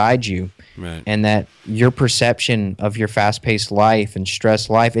right beside you. Right. And that your perception of your fast-paced life and stressed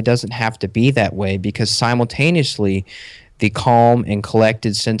life, it doesn't have to be that way, because simultaneously the calm and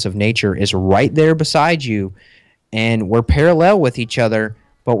collected sense of nature is right there beside you, and we're parallel with each other,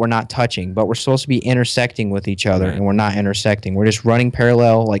 but we're not touching. But we're supposed to be intersecting with each other, Right. and we're not intersecting. We're just running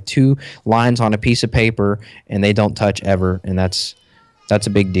parallel like 2 lines on a piece of paper, and they don't touch ever, and that's a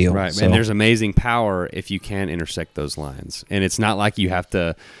big deal. Right. So, And there's amazing power if you can intersect those lines. And it's not like you have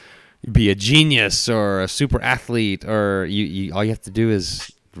to be a genius or a super athlete, or you all you have to do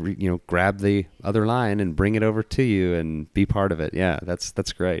is grab the other line and bring it over to you and be part of it. Yeah, that's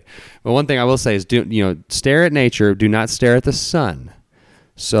great. But one thing I will say is stare at nature, do not stare at the sun.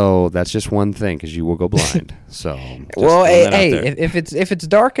 So that's just one thing, because you will go blind. So well, just throwing that out hey, there. if it's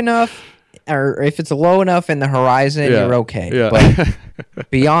dark enough, or if it's low enough in the horizon, Yeah. you're okay. Yeah.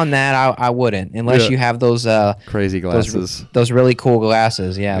 But beyond that, I wouldn't, unless Yeah. you have those Crazy glasses. those really cool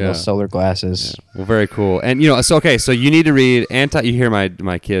glasses. Yeah, Yeah. those solar glasses. Well, very cool. And so you need to read you hear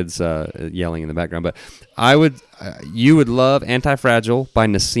my kids yelling in the background, but you would love Anti-Fragile by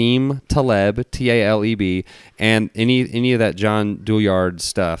Nassim Taleb, Taleb, and any of that John Douillard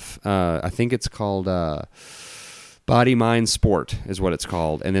stuff. I think it's called Body, Mind, Sport is what it's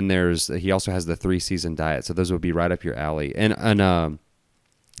called. And then he also has the 3-season diet. So those would be right up your alley. And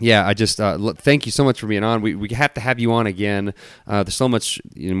yeah, I just thank you so much for being on. We have to have you on again. There's so much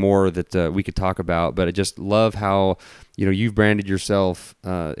more that we could talk about, but I just love how you've branded yourself.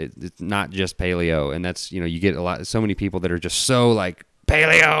 It's not just paleo, and that's you get so many people that are just so like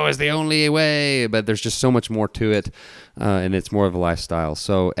paleo is the only way, but there's just so much more to it, and it's more of a lifestyle.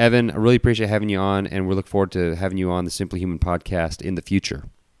 So, Evan, I really appreciate having you on, and we look forward to having you on the Simply Human podcast in the future.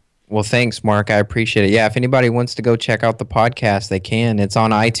 Well, thanks, Mark. I appreciate it. Yeah, if anybody wants to go check out the podcast, they can. It's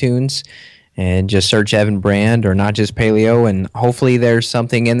on iTunes, and just search Evan Brand or Not Just Paleo, and hopefully there's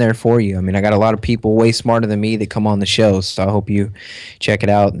something in there for you. I mean, I got a lot of people way smarter than me that come on the show, so I hope you check it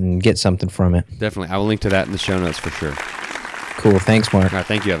out and get something from it. Definitely. I will link to that in the show notes for sure. Cool. Thanks, Mark. All right.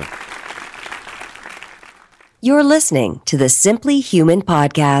 Thank you, Evan. You're listening to the Simply Human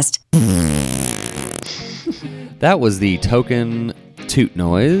podcast. That was the token toot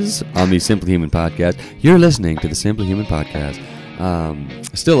noise on the Simply Human podcast. You're listening to the Simply Human podcast.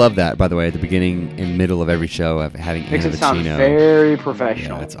 Still love that, by the way, at the beginning and middle of every show of having Makes Anna it sound Vicino. very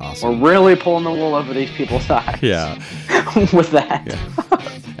professional. Yeah, it's awesome. We're really pulling the wool over these people's eyes. Yeah. With that. Yeah.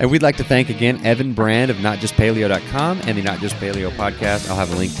 And we'd like to thank again Evan Brand of NotJustPaleo.com and the Not Just Paleo podcast. I'll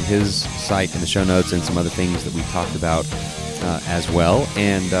have a link to his site in the show notes and some other things that we talked about as well.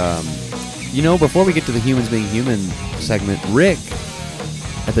 And, before we get to the Humans Being Human segment, Rick,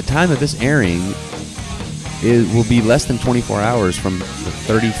 at the time of this airing, it will be less than 24 hours from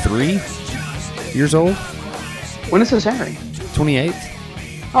 33 years old. When is this airing?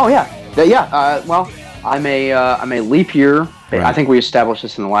 28th. Oh yeah. Well, I'm a leap year. Right. I think we established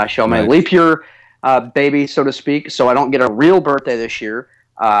this in the last show. I'm a leap year baby, so to speak. So I don't get a real birthday this year.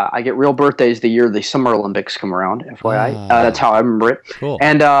 I get real birthdays the year the Summer Olympics come around. FYI, that's how I remember it. Cool.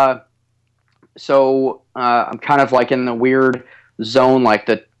 And so I'm kind of like in the weird zone, like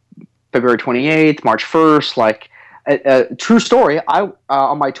the February 28th, March 1st, like true story. I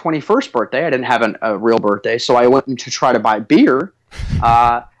on my 21st birthday, I didn't have a real birthday, so I went to try to buy beer,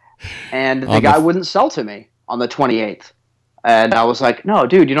 and the guy wouldn't sell to me on the 28th, and I was like, "No,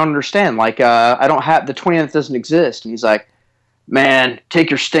 dude, you don't understand. Like, I don't have the 20th doesn't exist." And he's like, "Man, take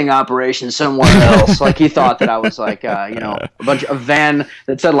your sting operation somewhere else." Like he thought that I was like, a van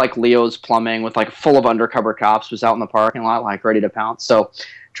that said like Leo's Plumbing with like full of undercover cops was out in the parking lot, like ready to pounce. So.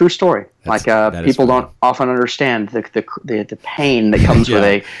 True story. People don't often understand the pain that comes with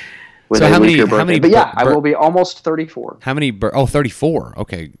a weaker birthday. But yeah, I will be almost 34. How many? 34.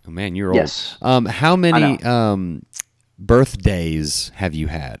 Okay, man, you're old. Yes. How many birthdays have you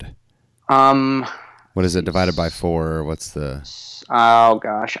had? What is it divided by 4? What's the? Oh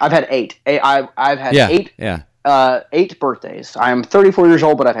gosh, I've had 8. I've had 8. Yeah. 8 birthdays. I am 34 years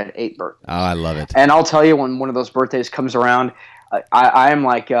old, but I've had 8 birthdays. Oh, I love it. And I'll tell you, when one of those birthdays comes around. I am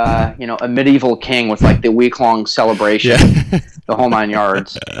like a medieval king with like the week-long celebration, the whole 9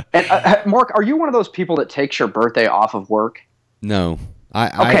 yards. And Mark, are you one of those people that takes your birthday off of work? No.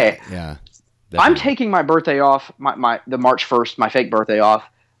 Okay. Yeah. I'm taking my birthday off, the March 1st, my fake birthday off.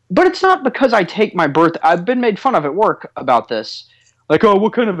 But it's not because I take my birthday. I've been made fun of at work about this. Like, oh,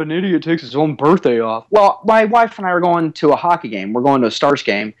 what kind of an idiot takes his own birthday off? Well, my wife and I are going to a hockey game. We're going to a Stars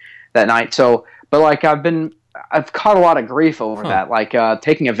game that night. So, but like I've caught a lot of grief over that, like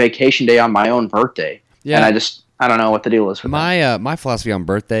taking a vacation day on my own birthday. Yeah. And I don't know what the deal is with that. My philosophy on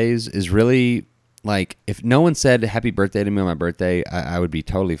birthdays is really like, if no one said happy birthday to me on my birthday, I would be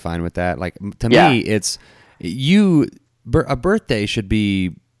totally fine with that. Like to me, it's a birthday should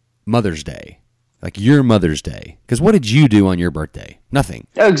be Mother's Day. Like your Mother's Day. Because what did you do on your birthday? Nothing.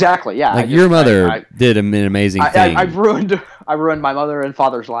 Exactly, yeah. Like your mother did an amazing thing. I ruined my mother and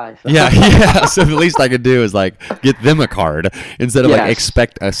father's life. Yeah. So the least I could do is like get them a card instead of like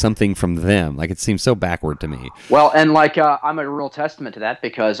expect something from them. Like it seems so backward to me. Well, and like I'm a real testament to that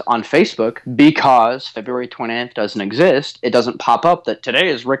because on Facebook, because February 20th doesn't exist, it doesn't pop up that today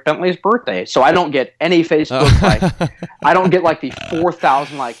is Rick Bentley's birthday. So I don't get any Facebook I don't get like the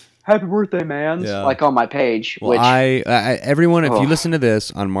 4,000 like happy birthday, man! Like on my page. Well, which everyone, if you listen to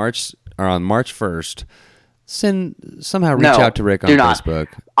this on March 1st, reach out to Rick on Facebook.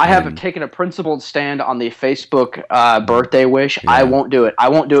 I have taken a principled stand on the Facebook birthday wish. Yeah. I won't do it. I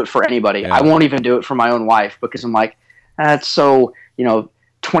won't do it for anybody. Yeah. I won't even do it for my own wife because I'm like, that's so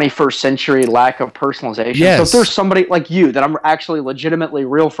 21st century lack of personalization. Yes. So if there's somebody like you that I'm actually legitimately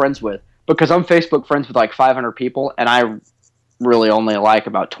real friends with, because I'm Facebook friends with like 500 people, and I really only like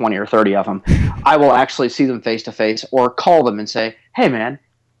about 20 or 30 of them, I will actually see them face to face or call them and say, hey man,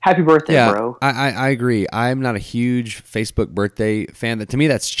 happy birthday, bro. I agree. I'm not a huge Facebook birthday fan. To me,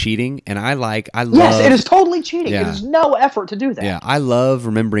 that's cheating, and I love... Yes, it is totally cheating. Yeah. It is no effort to do that. Yeah, I love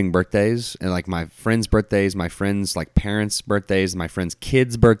remembering birthdays, and like my friends' birthdays, my friends' like parents' birthdays, my friends'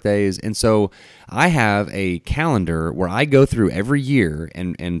 kids' birthdays, and so I have a calendar where I go through every year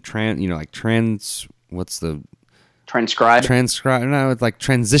transcribe. No, it's like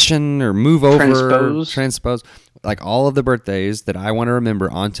transition or move over. Transpose. Like all of the birthdays that I want to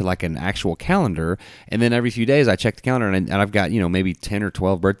remember onto like an actual calendar, and then every few days I check the calendar, and I've got maybe 10 or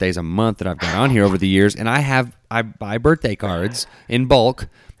 12 birthdays a month that I've got on here over the years, and I buy birthday cards in bulk,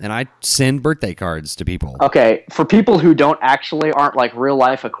 and I send birthday cards to people. Okay, for people who aren't like real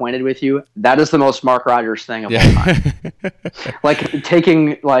life acquainted with you, that is the most Mark Rogers thing of all time. Like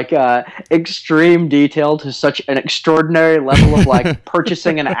taking like extreme detail to such an extraordinary level of like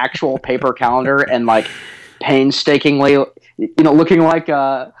purchasing an actual paper calendar and like painstakingly, looking like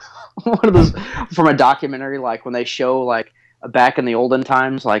one of those from a documentary, like when they show like back in the olden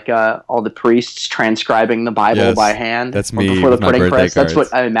times, like all the priests transcribing the Bible by hand. That's me before the with my printing birthday press. That's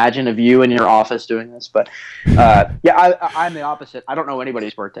cards. what I imagine of you in your office doing this. But I'm the opposite. I don't know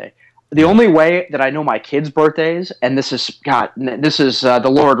anybody's birthday. The only way that I know my kids' birthdays, and this is the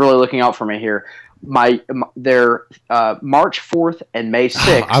Lord really looking out for me here. They're March 4th and May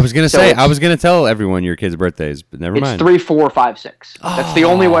 6th. I was gonna tell everyone your kids' birthdays, but never mind. It's 3, 4, 5, 6. That's the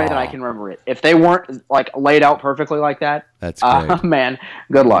only way that I can remember it. If they weren't like laid out perfectly like that, that's great. Man,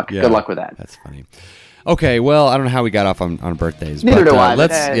 good luck. Yeah, good luck with that. That's funny. Okay, well, I don't know how we got off on birthdays. Neither but, do I.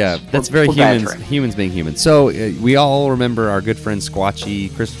 That's very humans being human. So we all remember our good friend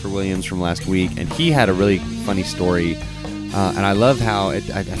Squatchy, Christopher Williams from last week, and he had a really funny story. And I love how I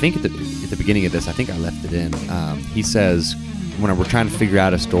think at the beginning of this, I think I left it in. He says when we're trying to figure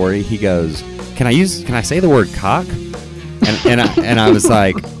out a story, he goes, "Can I say the word cock?" And I was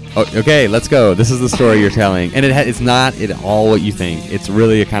like, oh, "Okay, let's go. This is the story you're telling." And it's not at all what you think. It's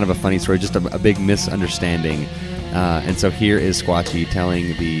really a kind of a funny story, just a big misunderstanding. And so here is Squatchy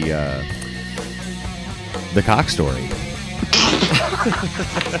telling the cock story.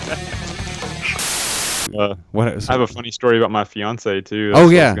 I have a funny story about my fiance too. Oh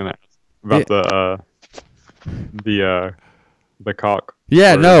yeah, about the cock.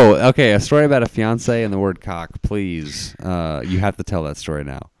 Yeah, no, okay. A story about a fiance and the word cock, please. You have to tell that story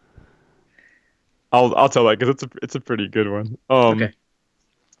now. I'll tell that because it's a pretty good one. Okay.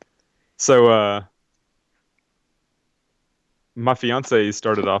 So my fiance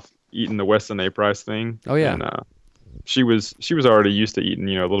started off eating the Weston A. Price thing. Oh yeah. And, she was already used to eating,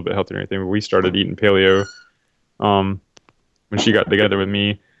 a little bit healthier and everything, but we started eating paleo when she got together with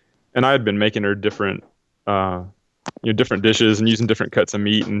me. And I had been making her different different dishes and using different cuts of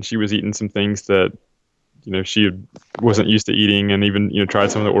meat, and she was eating some things that she wasn't used to eating, and even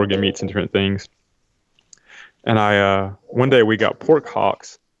tried some of the organ meats and different things. And I one day we got pork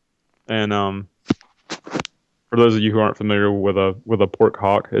hocks, and for those of you who aren't familiar with a pork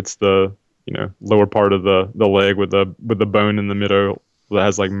hock, it's the lower part of the leg with the bone in the middle that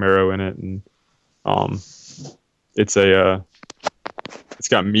has like marrow in it, and it's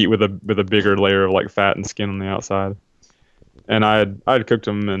got meat with a bigger layer of like fat and skin on the outside. And I had cooked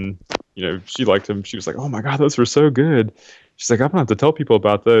them, and she liked them. She was like, "Oh my god, those were so good." She's like, "I'm gonna have to tell people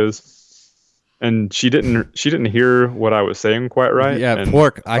about those." And she didn't hear what I was saying quite right. Yeah, and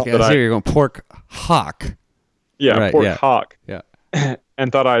pork. I see you're going pork hock. Yeah, right, pork hock. Yeah,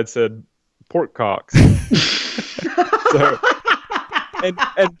 and thought I had said pork cocks. So, and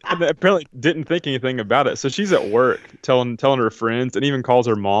apparently didn't think anything about it. So she's at work telling her friends, and even calls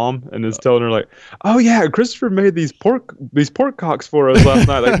her mom and is telling her like, "Oh yeah, Christopher made these pork cocks for us last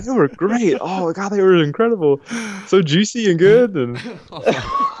night. Like they were great. Oh god, they were incredible, so juicy and good." And she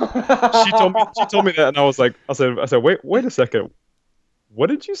told me that, and I said, wait a second, what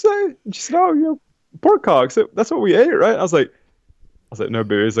did you say? And she said, "Oh, pork cocks. That's what we ate, right?" I was like, "No,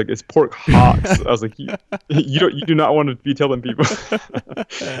 baby." It's like, "It's pork hocks." I was like, you do not want to be telling people.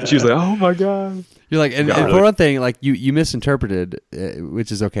 She was like, "Oh my god." You're like, and for one thing, like you misinterpreted,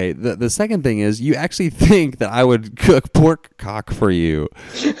 which is okay. The second thing is you actually think that I would cook pork cock for you.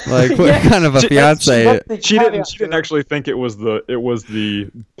 Like what kind of a fiance? She didn't actually think it was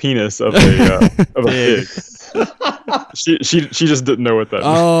the penis of a pig. She just didn't know what that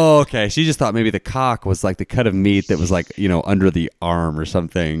meant. Oh, okay. She just thought maybe the cock was like the cut of meat that was like under the arm or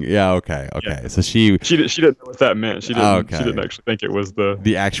something. Yeah. Okay. Yeah. So she didn't know what that meant. She didn't actually think it was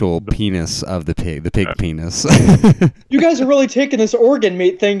the actual penis of the pig, the pig penis. You guys are really taking this organ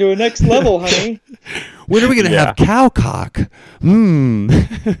meat thing to a next level, honey. When are we gonna have cow cock?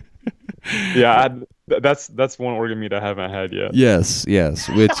 Yeah. That's one organ meat I haven't had yet. Yes,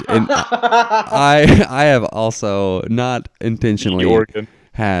 which and I have also not intentionally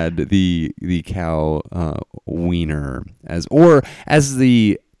had the cow wiener as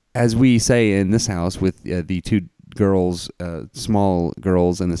we say in this house with the two girls, small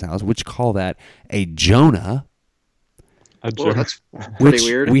girls in this house, which call that a Jonah. Well, that's pretty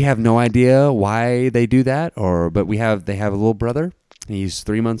weird. We have no idea why they do that, but they have a little brother. He's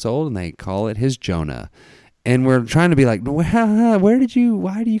 3 months old, and they call it his Jonah. And we're trying to be like, why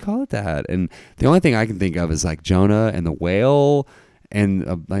do you call it that? And the only thing I can think of is like Jonah and the whale,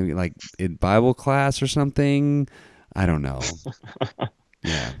 and like in Bible class or something. I don't know.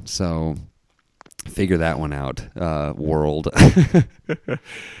 Yeah, so figure that one out, world.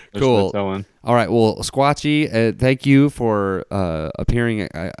 Cool. All right. Well, Squatchy, thank you for appearing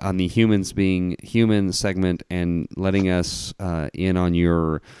on the Humans Being Human segment and letting us in on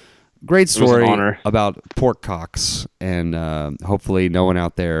your great story about pork cocks. And hopefully no one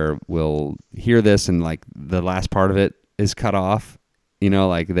out there will hear this and like the last part of it is cut off. You know,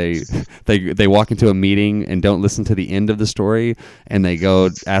 like they walk into a meeting and don't listen to the end of the story, and they go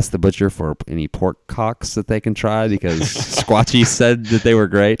ask the butcher for any pork cocks that they can try because Squatchy said that they were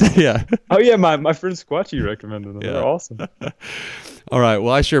great. Yeah. Oh yeah, my friend Squatchy recommended them. Yeah. They're awesome. All right.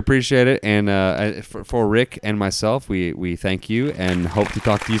 Well, I sure appreciate it, and for Rick and myself, we thank you and hope to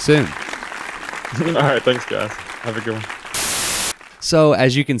talk to you soon. All right, thanks guys. Have a good one. So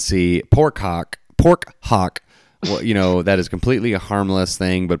as you can see, pork hawk. Well, you know, that is completely a harmless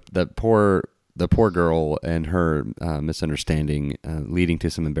thing, but the poor girl and her misunderstanding leading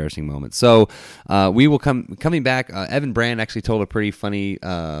to some embarrassing moments. So we will coming back. Evan Brand actually told a pretty funny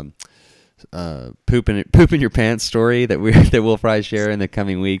poop in your pants story that we'll probably share in the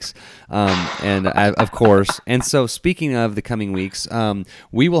coming weeks, of course. And so speaking of the coming weeks,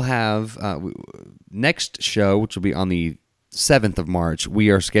 we will have next show, which will be on the 7th of March, we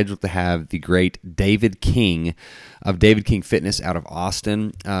are scheduled to have the great David King of David King Fitness out of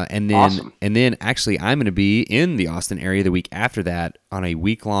Austin. And then actually I'm going to be in the Austin area the week after that on a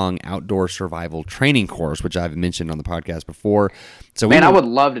week-long outdoor survival training course, which I've mentioned on the podcast before. So I would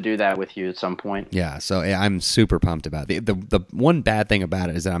love to do that with you at some point. Yeah, so I'm super pumped about it. The one bad thing about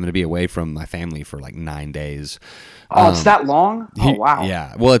it is that I'm going to be away from my family for like 9 days. Oh, it's that long? Oh, wow.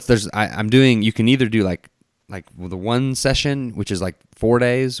 Yeah. Well, I'm doing, you can either do like the one session, which is like 4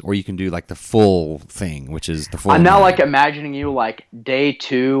 days, or you can do like the full thing, which is the full. I'm now 9. like imagining you like day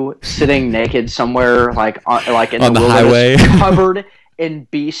 2 sitting naked somewhere like in on the wilderness, highway, covered in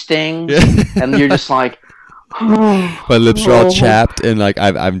bee stings, and you're just like, my lips are all chapped, and like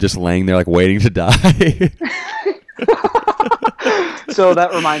I'm just laying there like waiting to die. So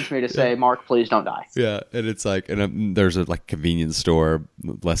that reminds me to say, Mark, please don't die. Yeah, and it's like, there's a like convenience store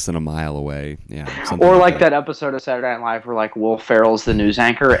less than a mile away. Yeah, or like that episode of Saturday Night Live where like Will Ferrell's the news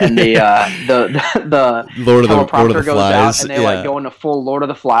anchor, and the Lord of the teleprompter goes Flies. out, and they like go into full Lord of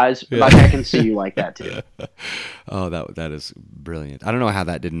the Flies. Yeah. Like I can see you like that too. Yeah. Oh, that is brilliant. I don't know how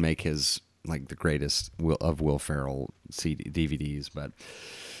that didn't make his like the greatest Will Ferrell DVDs, but.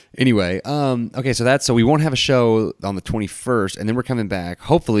 Anyway, okay, so we won't have a show on the 21st, and then we're coming back.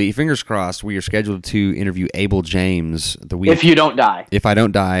 Hopefully, fingers crossed, we are scheduled to interview Abel James the week. If you don't die. If I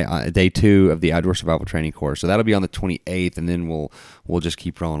don't die, day 2 of the Outdoor Survival Training course. So that'll be on the 28th, and then we'll just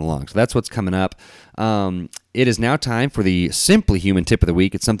keep rolling along. So that's what's coming up. It is now time for the Simply Human Tip of the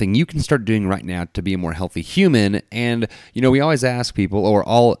Week. It's something you can start doing right now to be a more healthy human. And, you know, we always ask people, or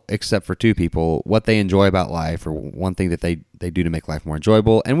all except for 2 people, what they enjoy about life or one thing that they do to make life more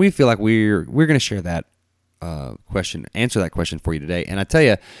enjoyable. And we feel like we're going to share that answer that question for you today. And I tell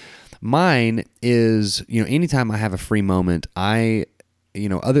you, mine is, you know, anytime I have a free moment, like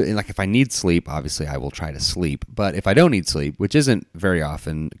if I need sleep, obviously I will try to sleep. But if I don't need sleep, which isn't very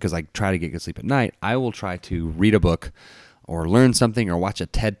often because I try to get good sleep at night, I will try to read a book or learn something or watch a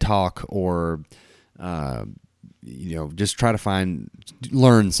TED Talk or, just try to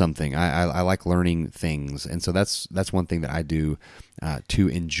learn something. I like learning things. And so that's one thing that I do to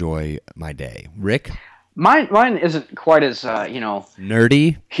enjoy my day. Rick? Mine isn't quite as,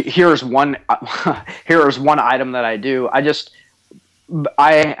 nerdy. Here's one item that I do.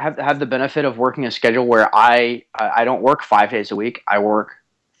 I have the benefit of working a schedule where I don't work 5 days a week. I work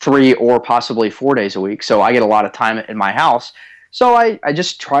 3 or possibly 4 days a week. So I get a lot of time in my house. So I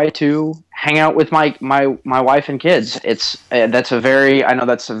just try to hang out with my wife and kids. That's a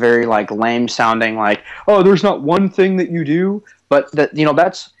very like lame sounding like, oh, there's not one thing that you do, but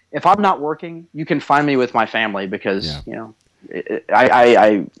that's, if I'm not working, you can find me with my family because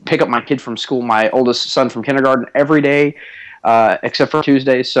I pick up my kid from school, my oldest son from kindergarten every day. Except for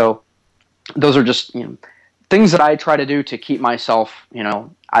Tuesdays. So those are just, things that I try to do to keep myself,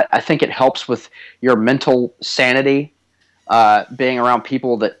 I think it helps with your mental sanity, being around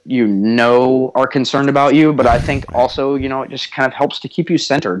people that are concerned about you. But I think also, it just kind of helps to keep you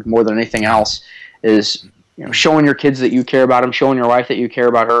centered more than anything else is, showing your kids that you care about them, showing your wife that you care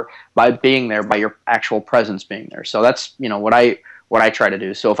about her by being there, by your actual presence being there. So that's, what I try to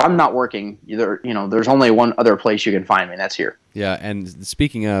do. So if I'm not working, there's only one other place you can find me, and that's here. Yeah, and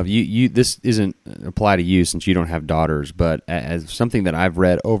speaking of, you this isn't apply to you since you don't have daughters, but as something that I've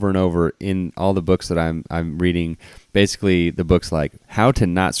read over and over in all the books that I'm reading, basically the books like How to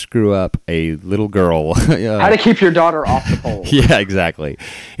Not Screw Up a Little Girl. How to Keep Your Daughter Off the Pole. Yeah, exactly.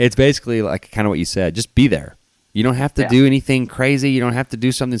 It's basically like kind of what you said. Just be there. You don't have to do anything crazy. You don't have to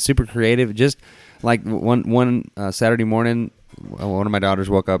do something super creative. Just like one Saturday morning, one of my daughters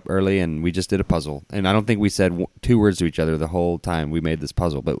woke up early and we just did a puzzle. And I don't think we said 2 words to each other the whole time we made this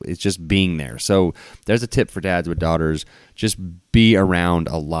puzzle, but it's just being there. So there's a tip for dads with daughters: just be around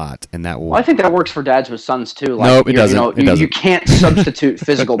a lot, and that will. Well, I think that works for dads with sons too. Like, Nope, it doesn't. It doesn't. You can't substitute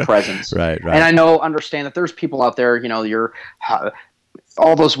physical presence. Right. And I understand that there's people out there. You're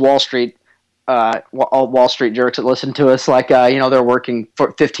all those Wall Street jerks that listen to us. Like, they're working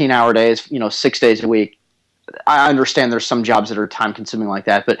for 15-hour days. 6 days a week. I understand there's some jobs that are time consuming like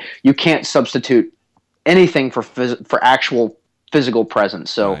that, but you can't substitute anything for actual physical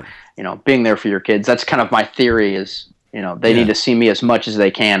presence. So, right. Being there for your kids, that's kind of my theory is, they need to see me as much as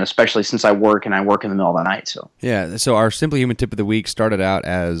they can, especially since I work in the middle of the night. So, yeah. So our Simply Human tip of the week started out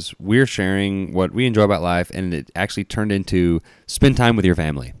as we're sharing what we enjoy about life, and it actually turned into spend time with your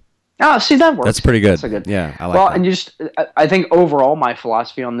family. Oh, see, that works. That's pretty good. That's a good. Yeah. I like that. And I think overall my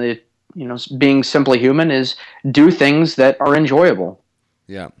philosophy on the, being simply human is do things that are enjoyable.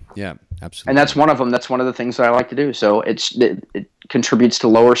 Yeah, absolutely. And that's one of them. That's one of the things that I like to do. So it contributes to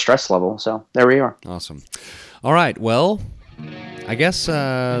lower stress level. So there we are. Awesome. All right. Well, I guess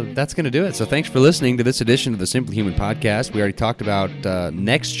that's going to do it. So thanks for listening to this edition of the Simply Human podcast. We already talked about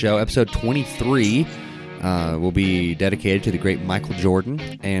next show, episode 23. Will be dedicated to the great Michael Jordan,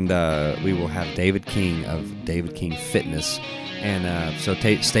 and we will have David King of David King Fitness. And so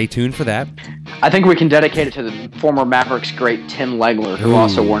stay tuned for that. I think we can dedicate it to the former Mavericks great Tim Legler, who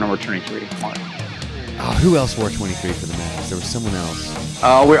also wore number 23. Oh, who else wore 23 for the Mavs? There was someone else.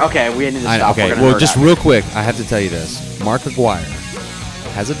 Oh, we need to stop. Okay, well, just real quick, I have to tell you this. Mark Aguirre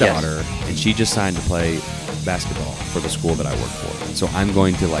has a daughter, and she just signed to play basketball for the school that I work for. So I'm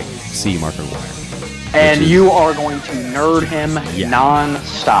going to see Mark Aguirre. And you are going to nerd him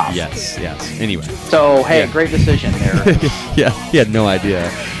non-stop. Yes. Anyway. So, hey, great decision there. Yeah, he had no idea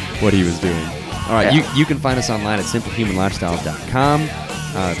what he was doing. All right, you can find us online at simplyhumanlifestyle.com.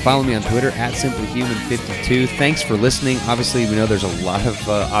 Follow me on Twitter at simplyhuman52. Thanks for listening. Obviously, we know there's a lot of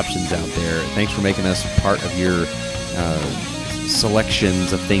options out there. Thanks for making us part of your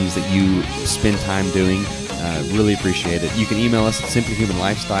selections of things that you spend time doing. Really appreciate it. You can email us at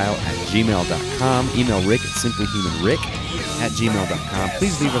simplyhumanlifestyle@gmail.com. Email Rick at simplyhumanrick@gmail.com.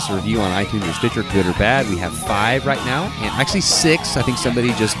 Please leave us a review on iTunes or Stitcher, good or bad. We have 5 right now, and actually 6. I think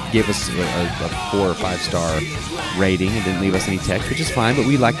somebody just gave us a 4 or 5 star rating and didn't leave us any text, which is fine, but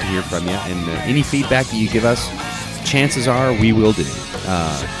we'd like to hear from you. And any feedback that you give us, chances are we will do,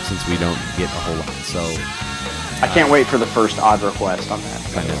 since we don't get a whole lot. So I can't wait for the first odd request on that.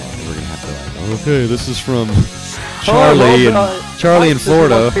 I know. We're going to have to okay, this is from Charlie in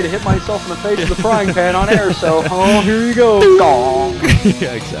Florida. I to hit myself in the face with a frying pan on air, so here you go.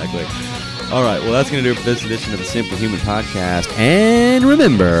 Yeah, exactly. All right, well, that's going to do it for this edition of the Simply Human podcast. And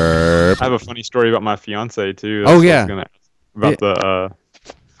remember, I have a funny story about my fiance too. That's about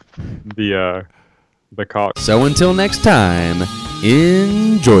the cock. So until next time,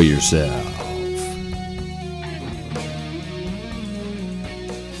 enjoy yourself.